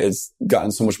time, it's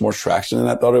gotten so much more traction than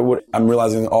I thought it would. I'm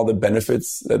realizing all the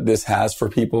benefits that this has for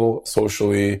people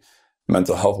socially,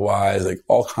 mental health wise, like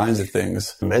all kinds of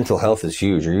things. Mental health is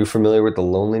huge. Are you familiar with the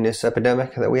loneliness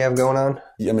epidemic that we have going on?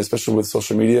 Yeah, I mean, especially with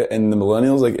social media and the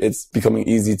millennials, like it's becoming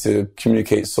easy to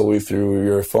communicate solely through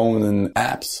your phone and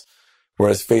apps,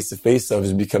 whereas face-to-face stuff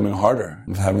is becoming harder.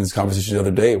 I'm having this conversation the other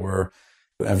day where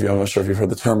I'm not sure if you've heard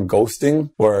the term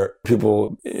ghosting, where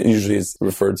people usually is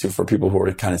referred to for people who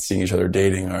are kind of seeing each other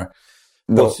dating or.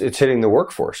 Well, it's hitting the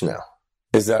workforce now.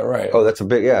 Is that right? Oh, that's a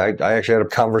big, I actually had a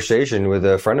conversation with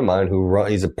a friend of mine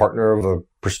he's a partner of a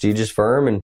prestigious firm,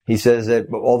 and he says that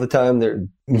all the time their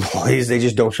employees, they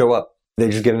just don't show up. They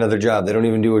just get another job. They don't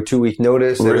even do a 2-week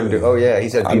notice. Really?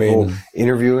 He's had people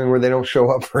interviewing where they don't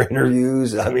show up for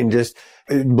interviews. I mean,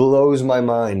 it blows my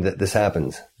mind that this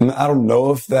happens. I don't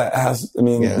know if that has,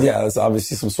 it's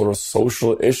obviously some sort of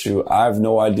social issue. I have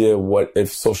no idea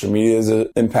if social media is an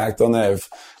impact on that, if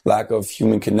lack of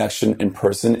human connection in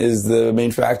person is the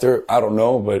main factor. I don't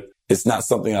know, but it's not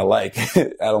something I like.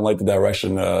 I don't like the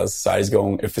direction society's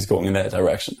going, if it's going in that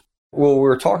direction. Well,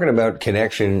 we're talking about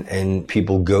connection and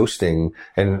people ghosting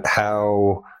and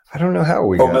how I don't know how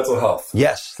we got mental health.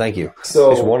 Yes, thank you. So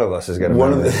at least one of us has got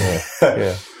one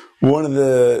of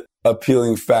the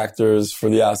appealing factors for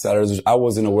the outsiders, which I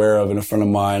wasn't aware of, and a friend of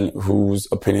mine whose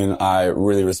opinion I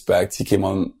really respect, he came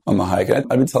on the hike. I've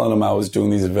been telling him I was doing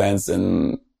these events,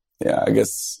 and yeah, I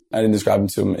guess I didn't describe him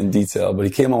to him in detail, but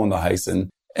he came on the hikes,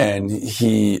 and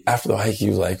he, after the hike, he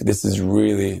was like, this is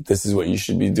what you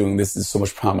should be doing. This is so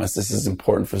much promise. This is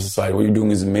important for society. What you're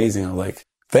doing is amazing. I'm like,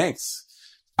 thanks.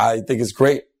 I think it's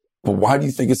great. But why do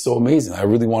you think it's so amazing? I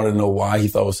really wanted to know why he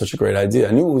thought it was such a great idea.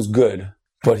 I knew it was good,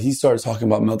 but he started talking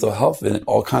about mental health and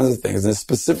all kinds of things. And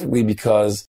specifically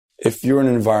because if you're in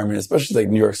an environment, especially like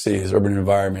New York City's urban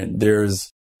environment,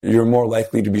 you're more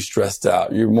likely to be stressed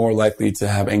out. You're more likely to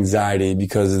have anxiety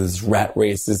because of this rat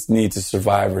race, this need to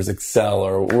survive or excel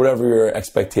or whatever your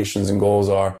expectations and goals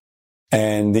are.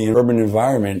 And the urban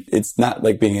environment, it's not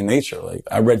like being in nature. Like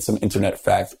I read some internet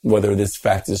fact, whether this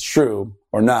fact is true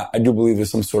or not, I do believe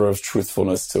there's some sort of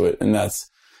truthfulness to it. And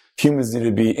that's humans need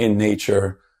to be in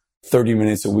nature 30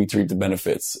 minutes a week to reap the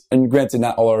benefits. And granted,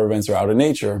 not all our events are out in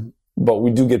nature, but we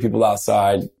do get people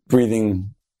outside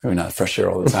breathing, maybe not fresh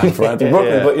air all the time for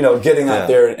Brooklyn, but getting out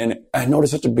there. And I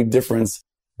noticed such a big difference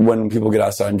when people get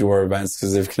outside and do our events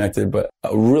because they've connected, but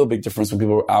a real big difference when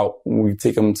people are out, when we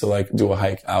take them to like do a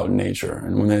hike out in nature.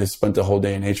 And when they spent the whole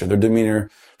day in nature, their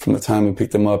demeanor from the time we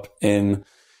picked them up in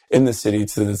the city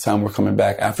to the time we're coming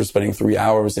back after spending 3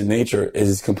 hours in nature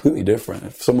is completely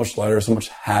different. So much lighter, so much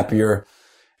happier.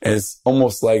 It's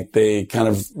almost like they kind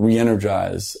of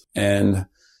re-energize. And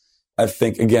I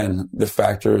think, again, the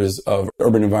factors of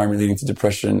urban environment leading to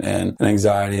depression and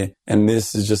anxiety. And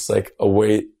this is just like a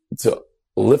way to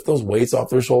lift those weights off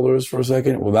their shoulders for a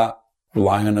second without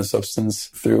relying on a substance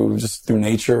through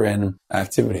nature and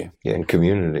activity. Yeah, and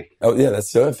community. Oh, yeah,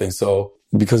 that's the other thing. So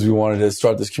because we wanted to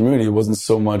start this community, it wasn't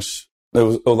so much, it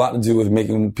was a lot to do with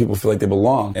making people feel like they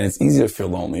belong. And it's easy to feel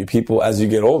lonely. People, as you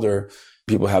get older,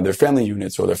 people have their family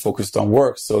units or they're focused on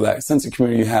work. So that sense of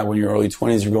community you have when you're early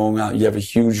 20s, you're going out, you have a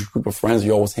huge group of friends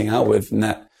you always hang out with, and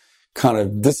that kind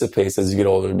of dissipates as you get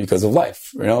older because of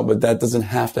life, but that doesn't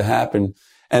have to happen.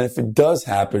 And if it does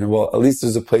happen, well, at least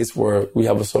there's a place where we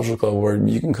have a social club where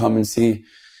you can come and see.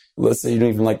 Let's say you don't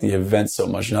even like the event so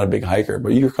much, you're not a big hiker,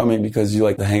 but you're coming because you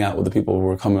like to hang out with the people who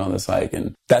are coming on this hike,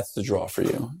 and that's the draw for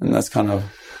you. And that's kind of...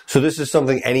 So this is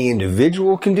something any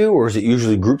individual can do, or is it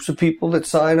usually groups of people that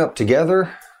sign up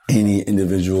together? Any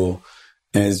individual.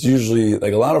 And it's usually,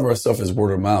 like, a lot of our stuff is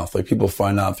word of mouth. Like, people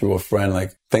find out through a friend,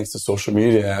 like, thanks to social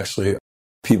media, actually,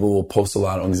 people will post a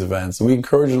lot on these events. And we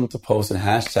encourage them to post and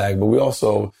hashtag, but we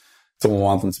also don't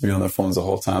want them to be on their phones the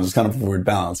whole time. It's kind of a weird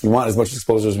balance. We want as much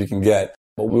exposure as we can get,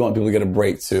 but we want people to get a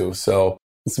break too. So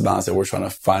it's a balance that we're trying to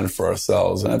find for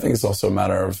ourselves. And I think it's also a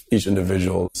matter of each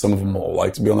individual. Some of them will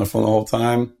like to be on their phone the whole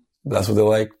time. That's what they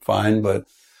like, fine. But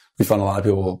we find a lot of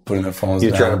people putting their phones down.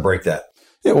 You're trying to break that.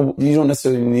 Yeah, well, you don't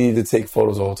necessarily need to take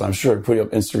photos the whole time. Sure, put up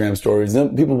Instagram stories.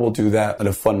 Then people will do that at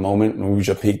a fun moment. When we reach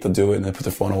a peak, they'll do it and they put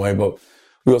their phone away. But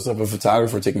we also have a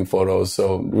photographer taking photos.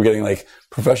 So we're getting like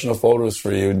professional photos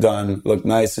for you done, look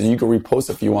nice. And you can repost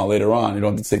if you want later on. You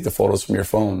don't have to take the photos from your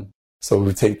phone. So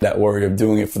we take that worry of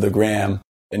doing it for the gram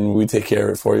and we take care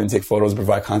of it for you and take photos,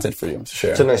 provide content for you to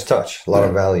share. It's a nice touch, a lot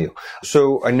of value.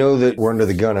 So I know that we're under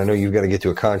the gun. I know you've got to get to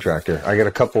a contractor. I got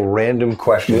a couple random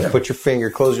questions. Put your finger,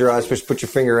 close your eyes, just put your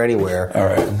finger anywhere. All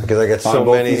right. Because I got so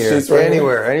many here. Right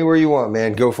anywhere you want,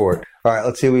 man. Go for it. All right,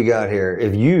 let's see what we got here.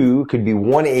 If you could be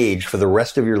one age for the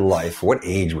rest of your life, what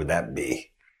age would that be?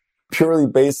 Purely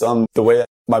based on the way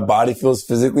my body feels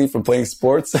physically from playing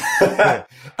sports, I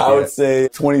would say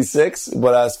 26.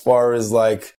 But as far as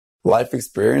like life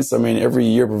experience, I mean, every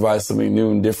year provides something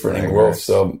new and different in growth.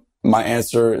 So my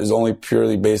answer is only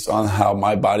purely based on how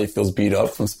my body feels beat up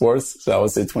from sports. So I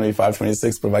would say 25,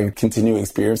 26. But if I could continue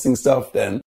experiencing stuff,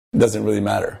 then it doesn't really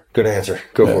matter. Good answer.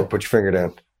 Go for it. Put your finger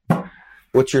down.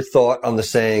 What's your thought on the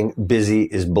saying, busy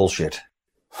is bullshit?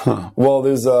 Well,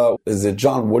 there's is it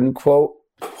John Wooden quote?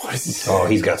 What does he say? Oh,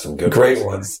 he's got some great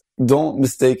ones. Don't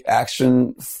mistake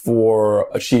action for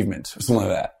achievement or something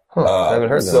like that. I haven't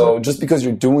heard that. So just because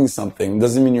you're doing something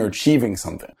doesn't mean you're achieving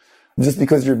something. Just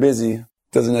because you're busy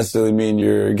doesn't necessarily mean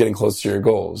you're getting close to your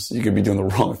goals. You could be doing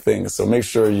the wrong thing. So make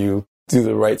sure you do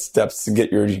the right steps to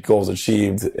get your goals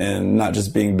achieved and not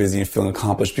just being busy and feeling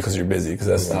accomplished because you're busy, because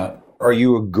that's not. Are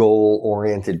you a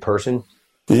goal-oriented person?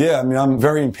 Yeah, I mean, I'm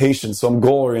very impatient, so I'm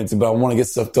goal-oriented, but I want to get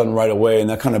stuff done right away, and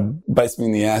that kind of bites me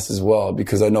in the ass as well,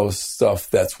 because I know stuff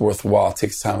that's worthwhile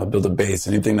takes time to build a base.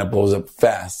 Anything that blows up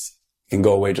fast can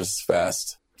go away just as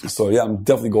fast. So yeah, I'm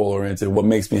definitely goal-oriented. What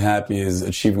makes me happy is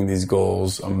achieving these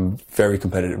goals. I'm very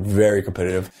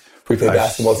competitive. We play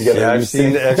basketball together. Yeah, I've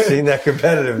seen that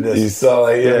competitiveness. You saw,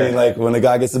 I mean, like when the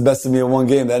guy gets the best of me in one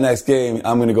game, that next game,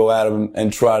 I'm going to go at him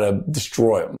and try to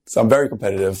destroy him. So I'm very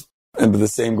competitive. But the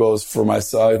same goes for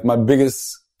myself. My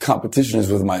biggest competition is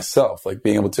with myself, like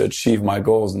being able to achieve my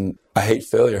goals. And I hate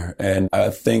failure. And I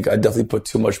think I definitely put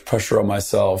too much pressure on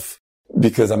myself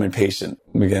because I'm impatient.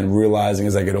 Again, realizing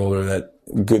as I get older that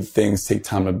good things take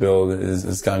time to build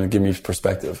is kind of give me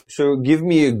perspective. So give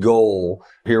me a goal.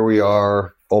 Here we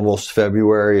are, almost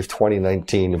February of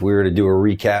 2019. If we were to do a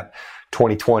recap,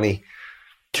 2020,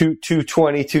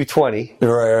 220.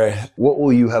 Right. What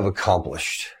will you have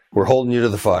accomplished? We're holding you to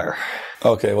the fire.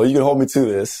 Okay, well, you can hold me to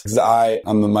this because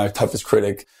I'm my toughest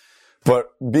critic. But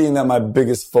being that my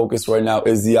biggest focus right now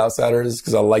is The Outsiders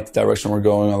because I like the direction we're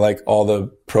going. I like all the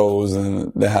pros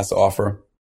and that has to offer.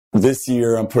 This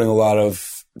year, I'm putting a lot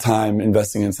of time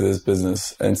investing into this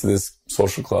business, into this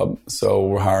social club. So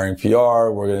we're hiring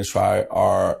PR. We're going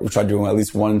to try doing at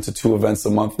least 1 to 2 events a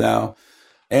month now.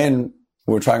 And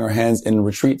we're trying our hands in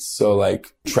retreats. So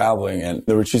like traveling, and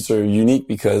the retreats are unique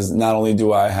because not only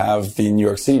do I have the New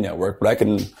York City network, but I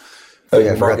can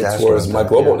market towards my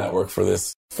global network for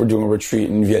this. If we're doing a retreat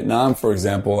in Vietnam, for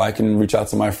example, I can reach out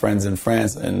to my friends in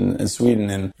France and Sweden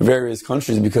and various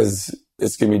countries because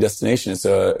it's going to be a destination. It's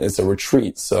a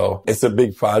retreat. So it's a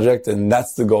big project and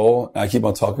that's the goal. I keep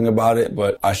on talking about it,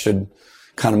 but I should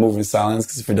kind of move in silence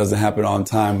because if it doesn't happen on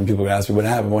time, when people ask me what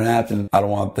happened, I don't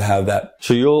want to have that.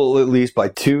 So you'll at least by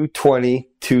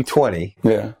 2/20/20,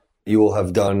 yeah, you will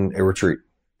have done a retreat.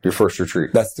 Your first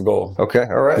retreat. That's the goal. Okay.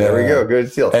 All right. Yeah. There we go.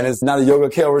 Good deal. And it's not a yoga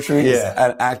kale retreat. Yeah. It's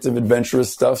an active,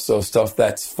 adventurous stuff. So stuff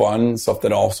that's fun, stuff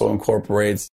that also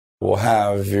incorporates. We'll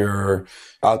have your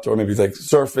outdoor, maybe like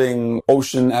surfing,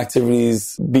 ocean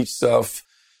activities, beach stuff.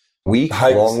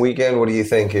 Long weekend. What do you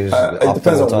think is? It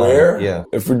depends on time? where. Yeah.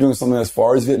 If we're doing something as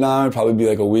far as Vietnam, it'd probably be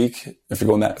like a week. If you're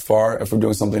going that far, if we're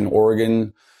doing something in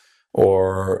Oregon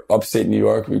or upstate New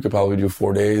York, we could probably do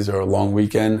 4 days or a long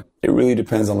weekend. It really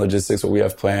depends on logistics, what we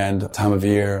have planned, time of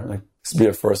year. Like, this will be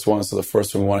our first one. So the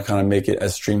first one, we want to kind of make it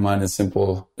as streamlined, as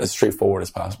simple, as straightforward as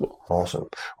possible. Awesome.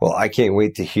 Well, I can't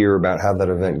wait to hear about how that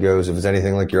event goes. If it's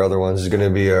anything like your other ones, it's going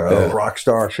to be a rock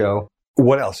star show.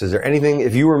 What else? Is there anything,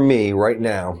 if you were me right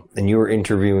now and you were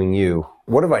interviewing you,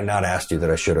 what have I not asked you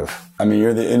that I should have? I mean,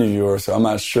 you're the interviewer, so I'm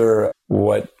not sure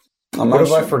what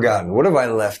I forgotten? What have I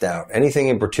left out? Anything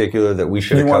in particular that we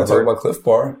should have covered? You want to talk about Cliff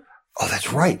Bar? Oh,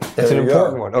 that's right. That's an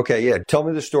important one. Okay, yeah. Tell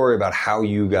me the story about how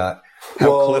you got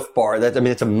Cliff Bar.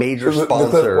 It's a major sponsor. The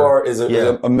Cliff Bar is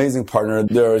an amazing partner.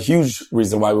 They're a huge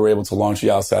reason why we were able to launch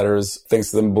The Outsiders,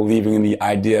 thanks to them believing in the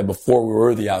idea before we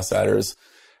were The Outsiders.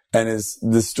 And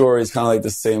the story is kind of like the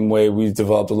same way we've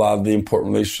developed a lot of the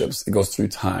important relationships. It goes through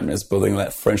time. It's building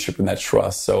that friendship and that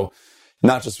trust. So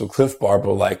not just with Cliff Bar,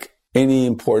 but like any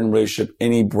important relationship,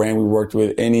 any brand we worked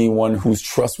with, anyone whose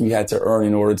trust we had to earn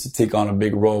in order to take on a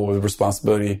big role with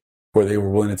responsibility, where they were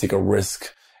willing to take a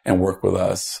risk and work with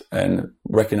us and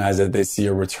recognize that they see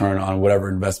a return on whatever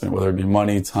investment, whether it be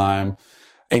money, time,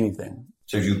 anything.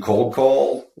 So you cold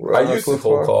call? I used to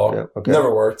cold call. Yeah, okay.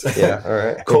 Never worked. Yeah, all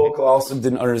right. Cold call. Also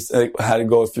didn't understand how to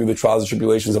go through the trials and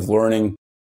tribulations of learning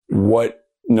what,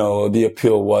 the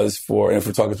appeal was for, and if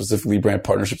we're talking specifically brand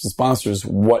partnerships and sponsors,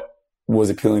 what was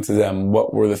appealing to them?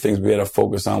 What were the things we had to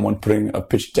focus on when putting a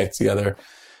pitch deck together?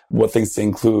 What things to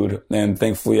include? And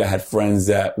thankfully I had friends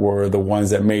that were the ones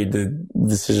that made the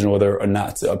decision whether or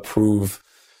not to approve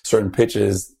certain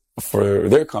pitches for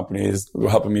their companies, were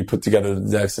helping me put together the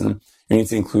decks, and you need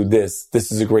to include this.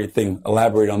 This is a great thing.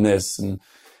 Elaborate on this. And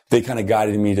they kind of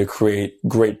guided me to create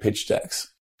great pitch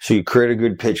decks. So you create a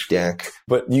good pitch deck.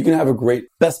 But you can have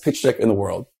best pitch deck in the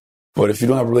world. But if you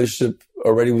don't have a relationship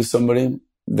already with somebody,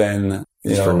 then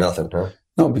it's for nothing, huh?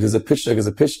 No, because a pitch deck is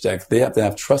a pitch deck. They have to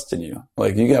have trust in you.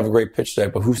 Like, you can have a great pitch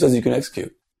deck, but who says you can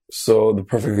execute? So the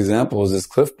perfect example is this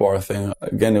Cliff Bar thing.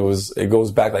 Again, it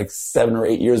goes back like 7 or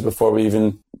 8 years before we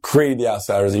even created The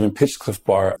Outsiders, even pitched Cliff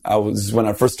Bar. When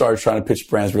I first started trying to pitch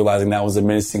brands, realizing that was a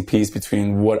missing piece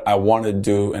between what I wanted to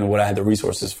do and what I had the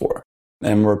resources for.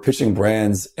 And we're pitching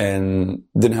brands and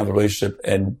didn't have a relationship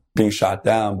and being shot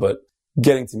down, but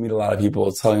getting to meet a lot of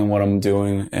people, telling them what I'm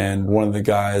doing. And one of the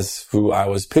guys who I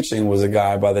was pitching was a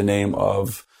guy by the name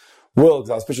of Will, because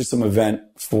I was pitching some event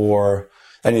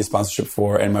I need a sponsorship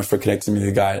for, and my friend connected me to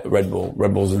the guy at Red Bull.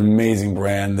 Red Bull's an amazing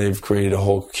brand. They've created a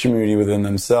whole community within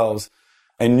themselves.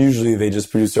 And usually they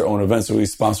just produce their own events, so we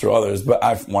sponsor others. But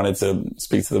I wanted to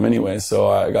speak to them anyway. So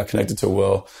I got connected to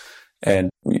Will,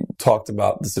 and we talked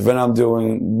about this event I'm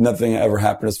doing. Nothing ever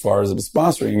happened as far as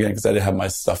sponsoring again, because I didn't have my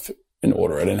stuff in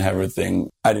order. I didn't have everything.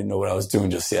 I didn't know what I was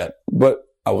doing just yet. But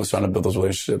I was trying to build those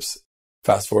relationships.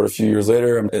 Fast forward a few years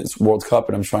later, it's World Cup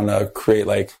and I'm trying to create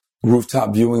like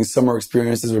rooftop viewing summer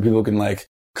experiences where people can like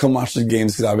come watch the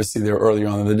games because obviously they're earlier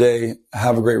on in the day,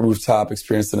 have a great rooftop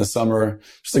experience in the summer,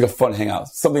 just like a fun hangout,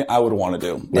 something I would want to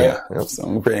do. Right? Yeah. Yep. So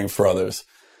I'm creating for others.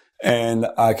 And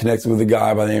I connected with a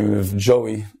guy by the name of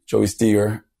Joey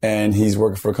Steger, and he's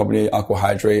working for a company,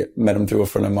 Aquahydrate. Met him through a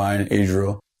friend of mine,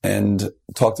 Adriel, and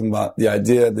talked to him about the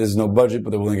idea. There's no budget, but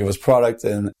they're willing to give us product.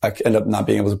 And I end up not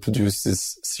being able to produce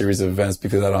this series of events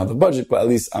because I don't have the budget, but at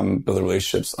least I'm building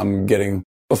relationships. I'm getting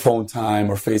a phone time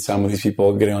or FaceTime with these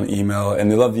people, getting on email,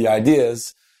 and they love the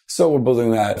ideas. So we're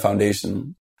building that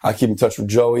foundation. I keep in touch with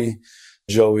Joey.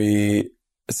 Joey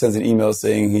sends an email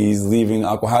saying he's leaving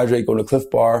Aquahydrate, going to Cliff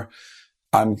Bar.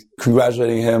 I'm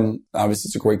congratulating him. Obviously,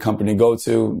 it's a great company to go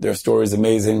to. Their story is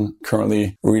amazing.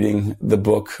 Currently reading the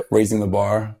book, Raising the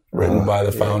Bar, written by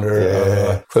the founder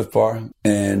of Cliff Bar.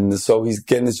 And so he's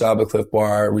getting this job at Cliff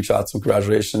Bar. Reach out to him.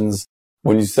 Congratulations.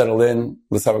 When you settle in,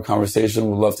 let's have a conversation.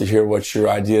 We'd love to hear what your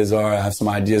ideas are. I have some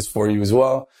ideas for you as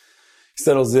well. He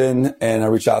settles in and I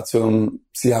reach out to him,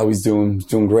 see how he's doing. He's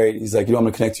doing great. He's like, I'm going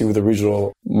to connect you with a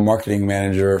regional marketing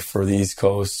manager for the East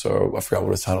Coast, or I forgot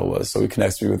what his title was. So he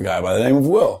connects me with a guy by the name of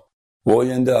Will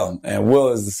Yandell. And Will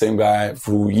is the same guy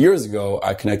who years ago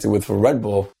I connected with for Red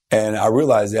Bull. And I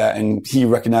realized that, and he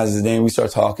recognizes his name. We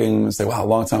start talking and say, wow,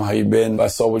 long time. How you been? I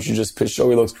saw what you just pitched.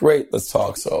 Joey looks great. Let's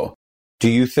talk. So do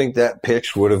you think that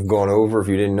pitch would have gone over if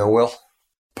you didn't know Will?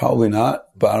 Probably not,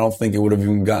 but I don't think it would have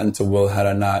even gotten to Will had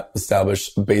I not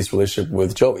established a base relationship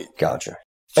with Joey. Gotcha.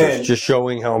 So it's just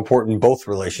showing how important both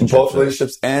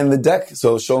relationships and the deck.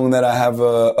 So showing that I have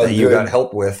a that you got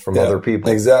help with from other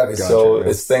people. Exactly. Gotcha, so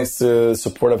it's thanks to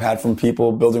support I've had from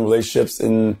people, building relationships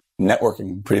and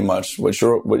networking pretty much. What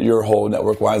your whole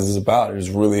Network Wise is about has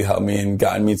really helped me and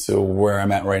gotten me to where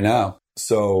I'm at right now.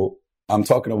 So I'm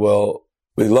talking to Will.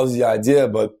 He loves the idea,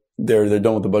 but they're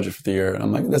done with the budget for the year. And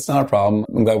I'm like, that's not a problem.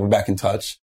 I'm glad we're back in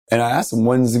touch. And I asked him,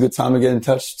 when's a good time to get in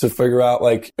touch to figure out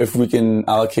like if we can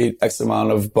allocate X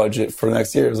amount of budget for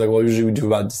next year. It was like, well, usually we do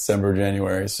about December,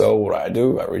 January. So what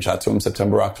do? I reach out to him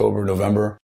September, October,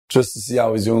 November, just to see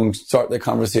how he's doing, start that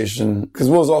conversation. Because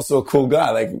Will's also a cool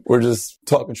guy. Like we're just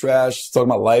talking trash, talking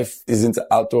about life. He's into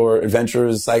outdoor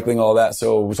adventures, cycling, all that.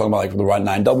 So we're talking about like the Ride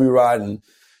 9W ride and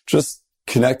just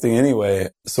connecting anyway.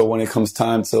 So when it comes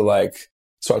time to like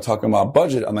start talking about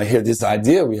budget, I'm like, here, this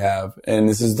idea we have. And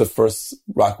this is the first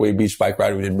Rockaway Beach bike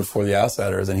ride we did before the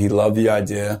Outsiders. And he loved the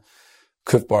idea.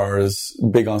 Cliff Bar is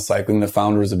big on cycling. The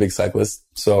founder is a big cyclist.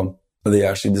 So they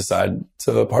actually decided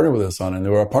to partner with us on it. And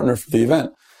they were a partner for the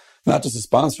event. Not just a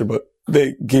sponsor, but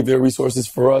they gave their resources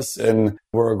for us and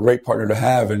were a great partner to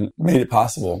have and made it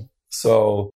possible.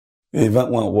 So the event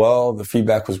went well. The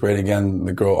feedback was great. Again,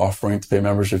 the girl offering to pay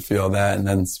membership fee, all that. And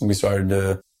then we started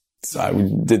to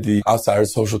we did the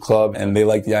Outsiders Social Club and they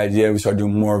liked the idea. We started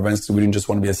doing more events because we didn't just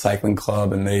want to be a cycling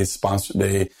club, and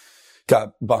they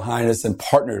got behind us and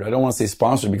partnered. I don't want to say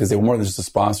sponsored because they were more than just a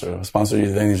sponsor. A sponsor,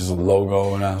 you think, is just a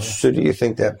logo. And So do you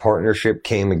think that partnership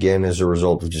came again as a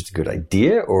result of just a good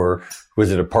idea, or was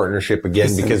it a partnership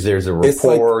again because there's a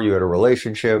rapport, you had a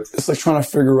relationship? It's like trying to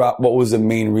figure out what was the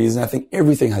main reason. I think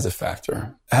everything has a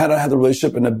factor. Had I had the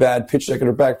relationship and a bad pitch deck and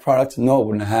a bad product, no, it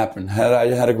wouldn't have happened. Had I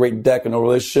had a great deck and no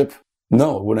relationship,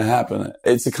 no, it wouldn't have happened.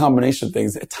 It's a combination of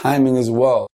things. Timing as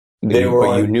well. But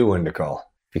you knew when to call.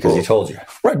 Because he told you.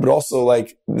 Right, but also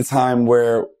like the time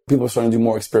where people are starting to do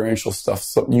more experiential stuff,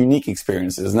 so unique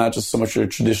experiences, not just so much your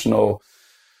traditional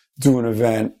do an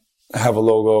event, have a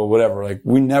logo, whatever. Like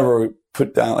we never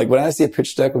put down, like when I see a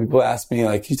pitch deck, when people ask me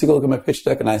like, can you take a look at my pitch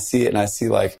deck? And I see it and I see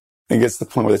like, it gets to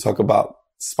the point where they talk about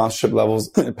sponsorship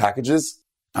levels and packages.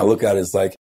 I look at it as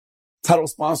like, title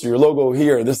sponsor, your logo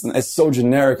here, this, and it's so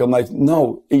generic. I'm like,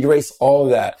 no, erase all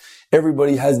of that.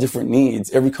 Everybody has different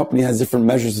needs. Every company has different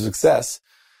measures of success.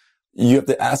 You have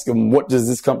to ask them, what does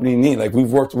this company need? Like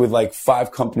we've worked with like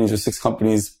 5 companies or 6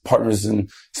 companies, partners and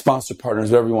sponsor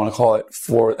partners, whatever you want to call it,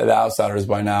 for the Outsiders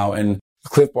by now. And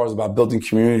Cliff Bar is about building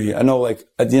community. I know like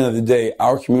at the end of the day,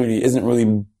 our community isn't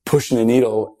really pushing the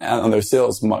needle on their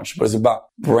sales much, but it's about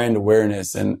brand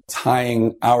awareness and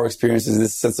tying our experiences,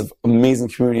 this sense of amazing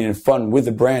community and fun with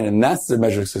the brand. And that's the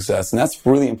measure of success. And that's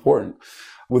really important.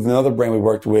 With another brand we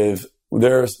worked with,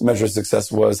 their measure of success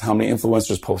was how many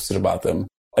influencers posted about them.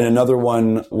 And another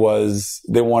one was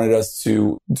they wanted us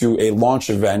to do a launch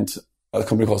event, a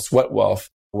company called Sweat Wealth,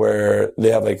 where they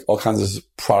have like all kinds of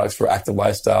products for active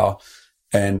lifestyle.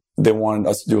 And they wanted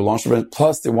us to do a launch event.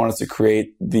 Plus, they wanted us to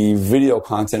create the video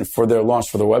content for their launch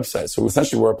for their website. So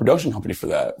essentially, we're a production company for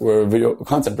that. We're video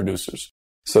content producers.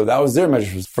 So that was their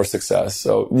measure for success.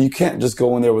 So you can't just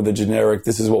go in there with a generic,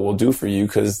 this is what we'll do for you,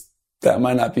 because that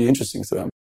might not be interesting to them.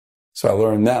 So I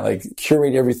learned that, like,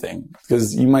 curate everything,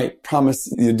 because you might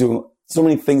promise you're doing so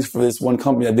many things for this one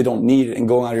company that they don't need, and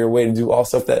going out of your way to do all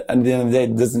stuff that at the end of the day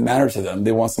doesn't matter to them.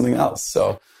 They want something else.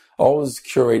 So always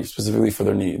curate specifically for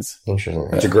their needs. Interesting.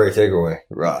 It's a great takeaway.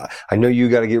 I know you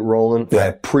got to get rolling. I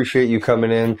appreciate you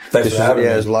coming in. Thanks for having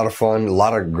me. It was a lot of fun, a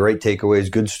lot of great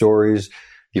takeaways, good stories.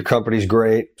 Your company's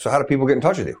great. So how do people get in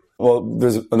touch with you? Well,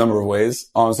 there's a number of ways.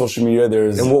 On social media,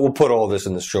 and we'll put all this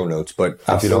in the show notes, but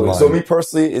if you don't mind. So me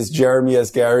personally is Jeremy S.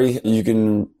 Gary. You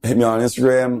can hit me on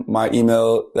Instagram. My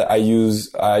email that I use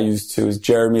too is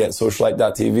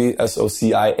jeremy@socialite.tv,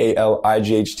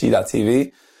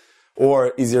 SOCIALIGHT.tv.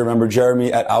 Or easy to remember,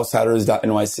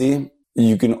 jeremy@outsiders.nyc.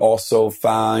 You can also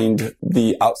find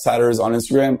the Outsiders on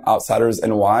Instagram,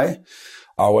 OutsidersNY.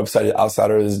 Our website is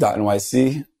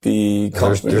outsiders.nyc.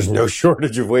 There's no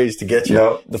shortage of ways to get you.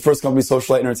 No. The first company,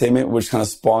 Socialite Entertainment, which kind of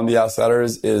spawned the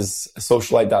Outsiders, is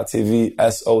socialite.tv,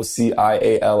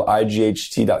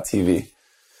 SOCIALIGHT.tv.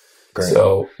 Great.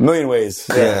 So, a million ways.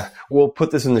 Yeah. We'll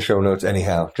put this in the show notes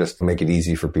anyhow, just to make it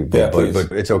easy for people. Yeah,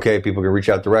 but it's okay. People can reach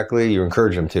out directly. You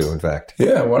encourage them to, in fact.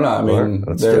 Yeah, why not? I mean,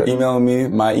 they're emailing me.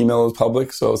 My email is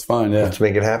public, so it's fine. Yeah. Let's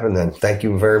make it happen then. Thank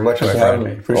you very much. Thanks for having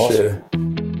me. Appreciate it.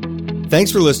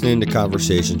 Thanks for listening to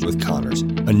Conversations with Connors,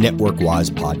 a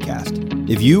NetworkWise podcast.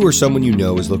 If you or someone you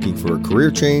know is looking for a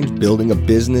career change, building a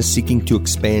business, seeking to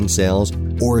expand sales,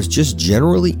 or is just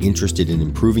generally interested in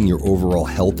improving your overall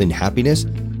health and happiness,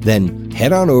 then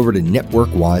head on over to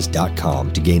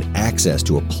networkwise.com to gain access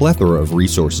to a plethora of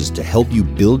resources to help you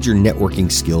build your networking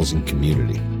skills and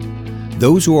community.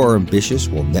 Those who are ambitious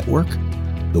will network.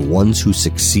 The ones who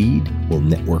succeed will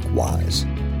network wise.